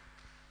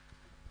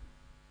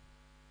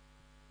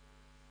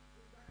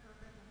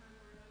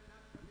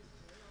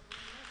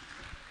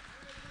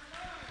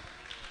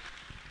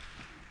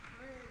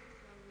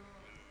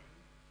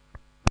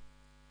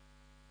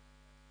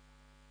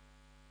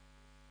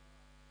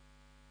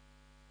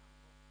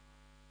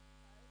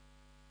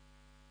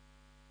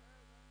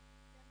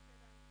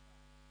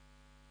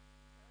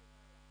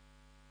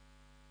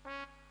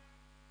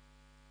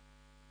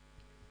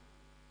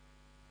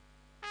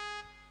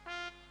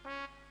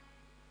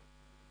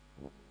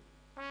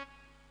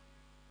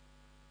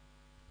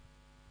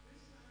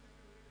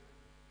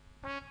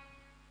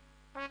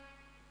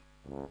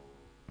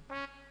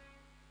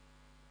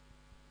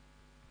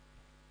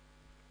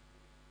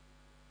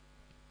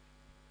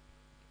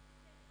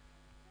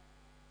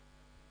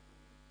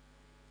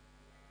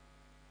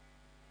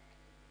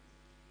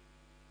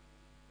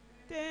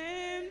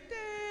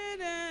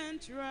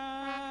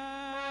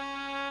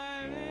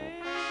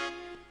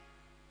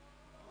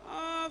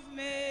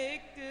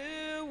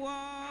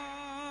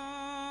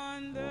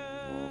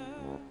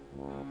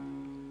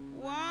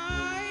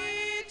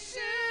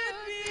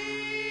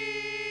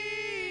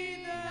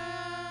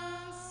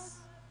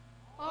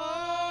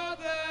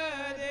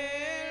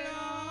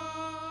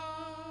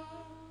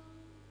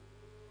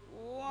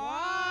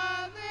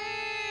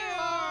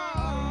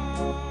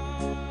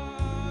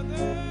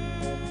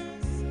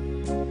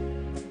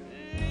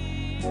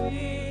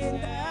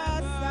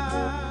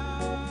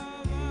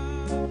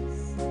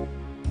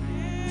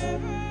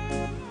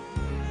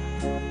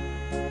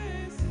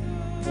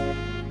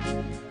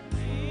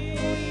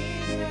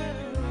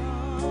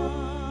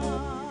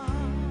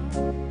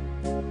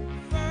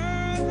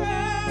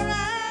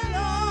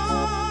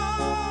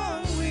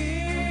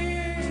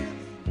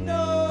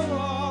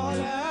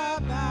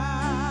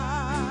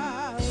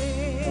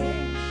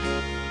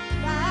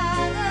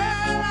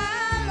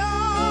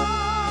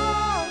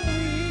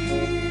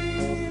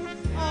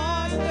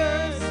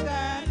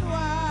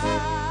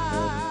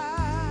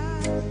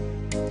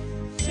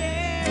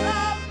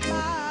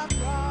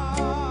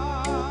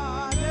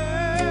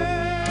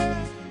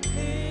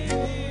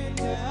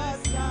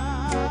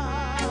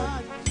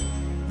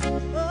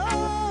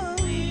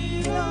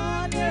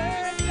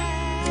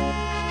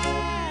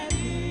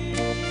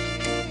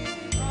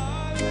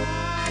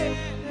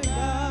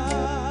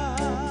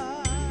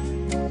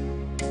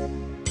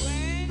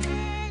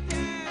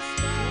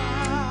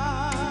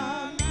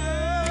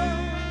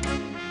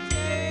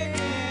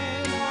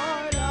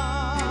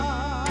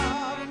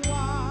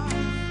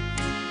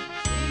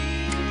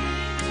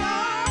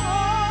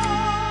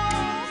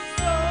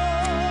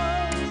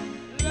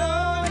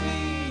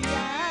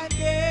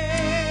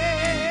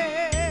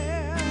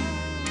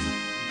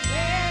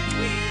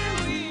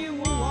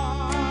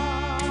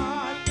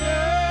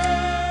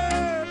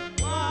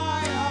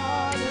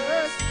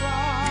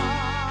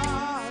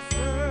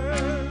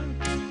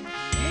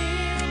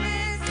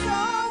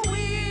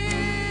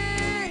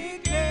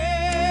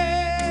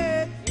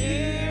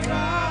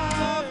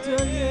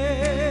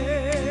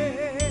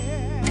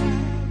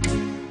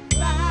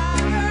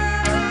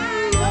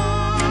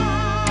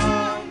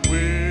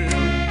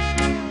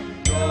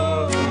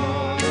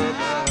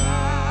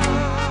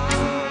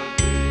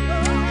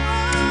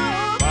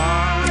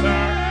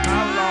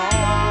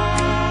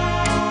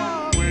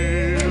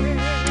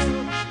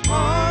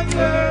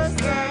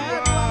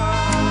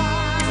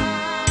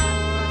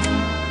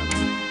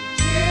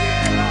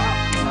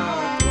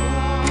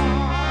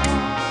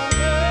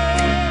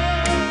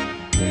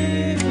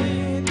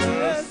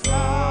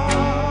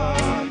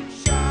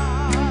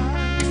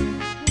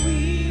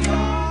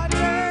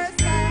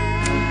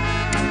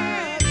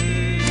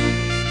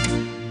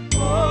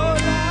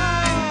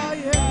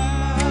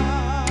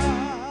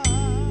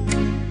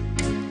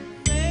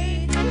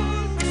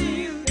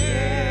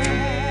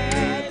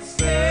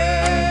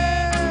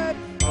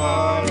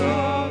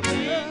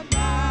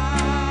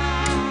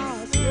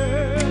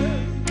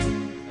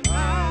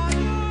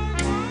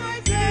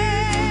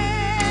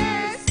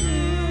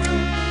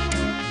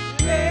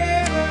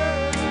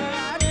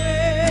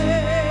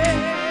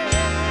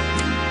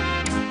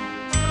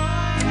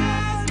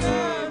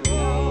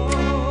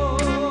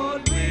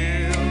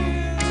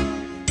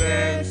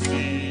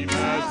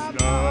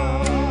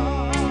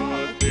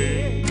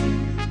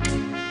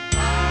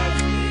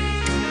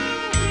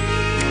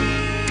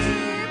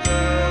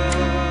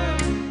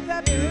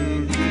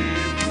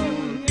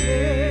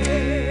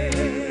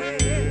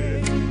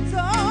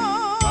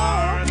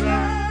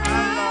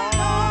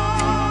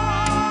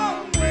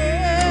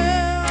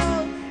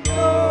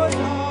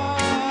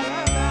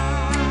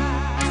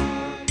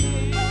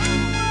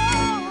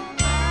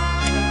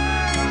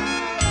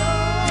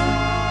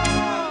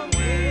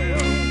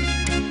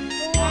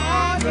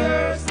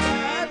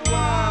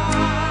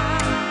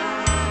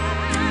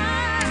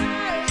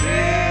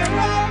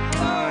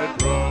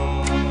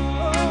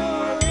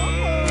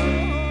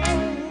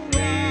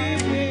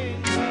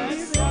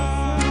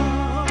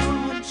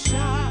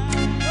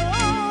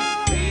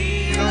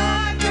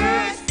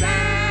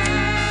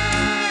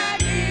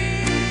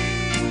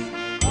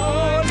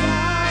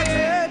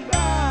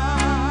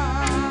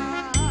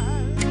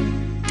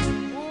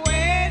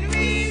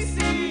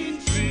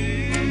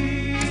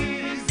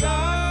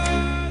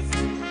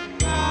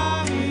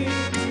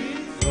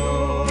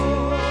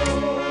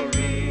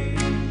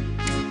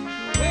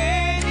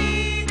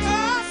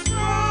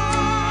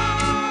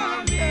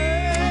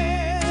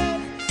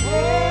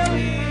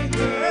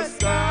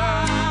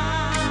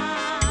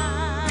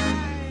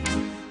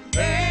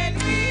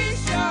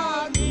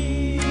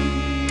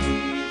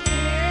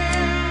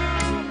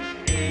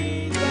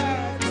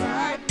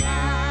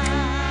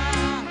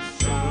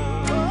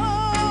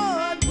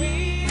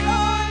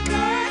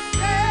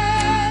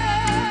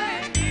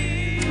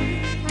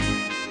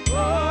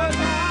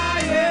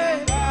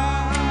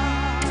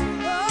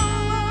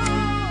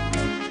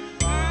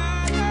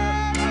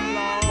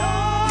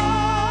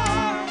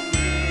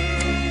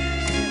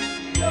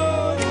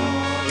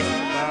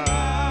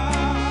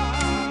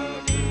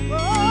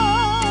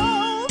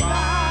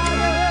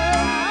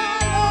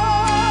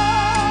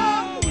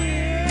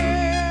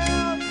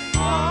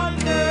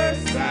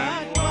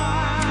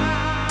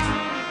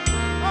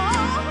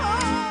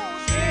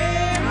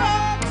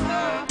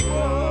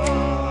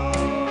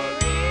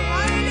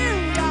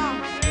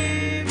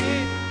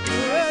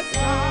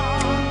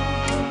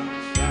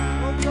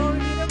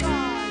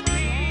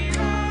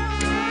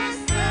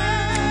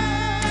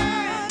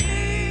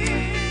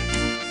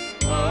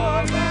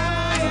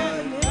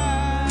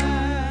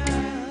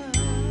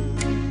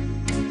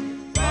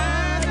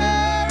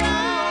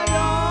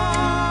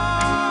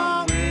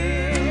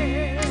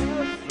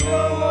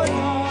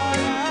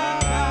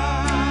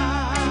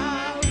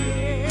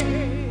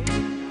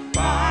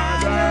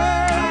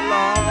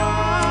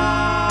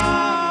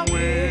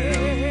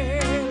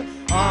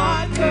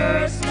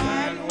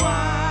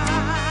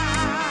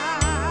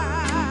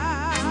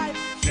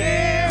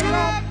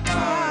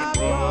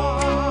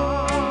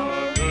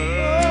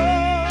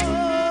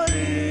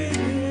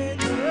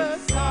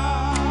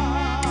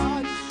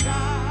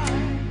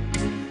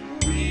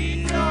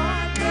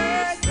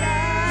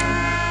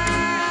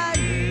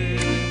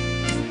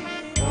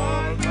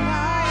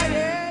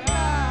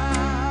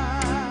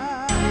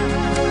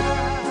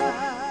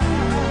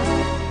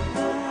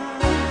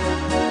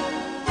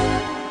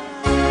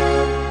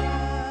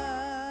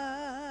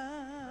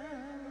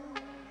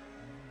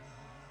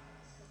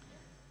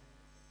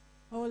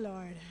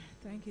 Lord.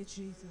 Thank you,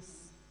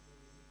 Jesus.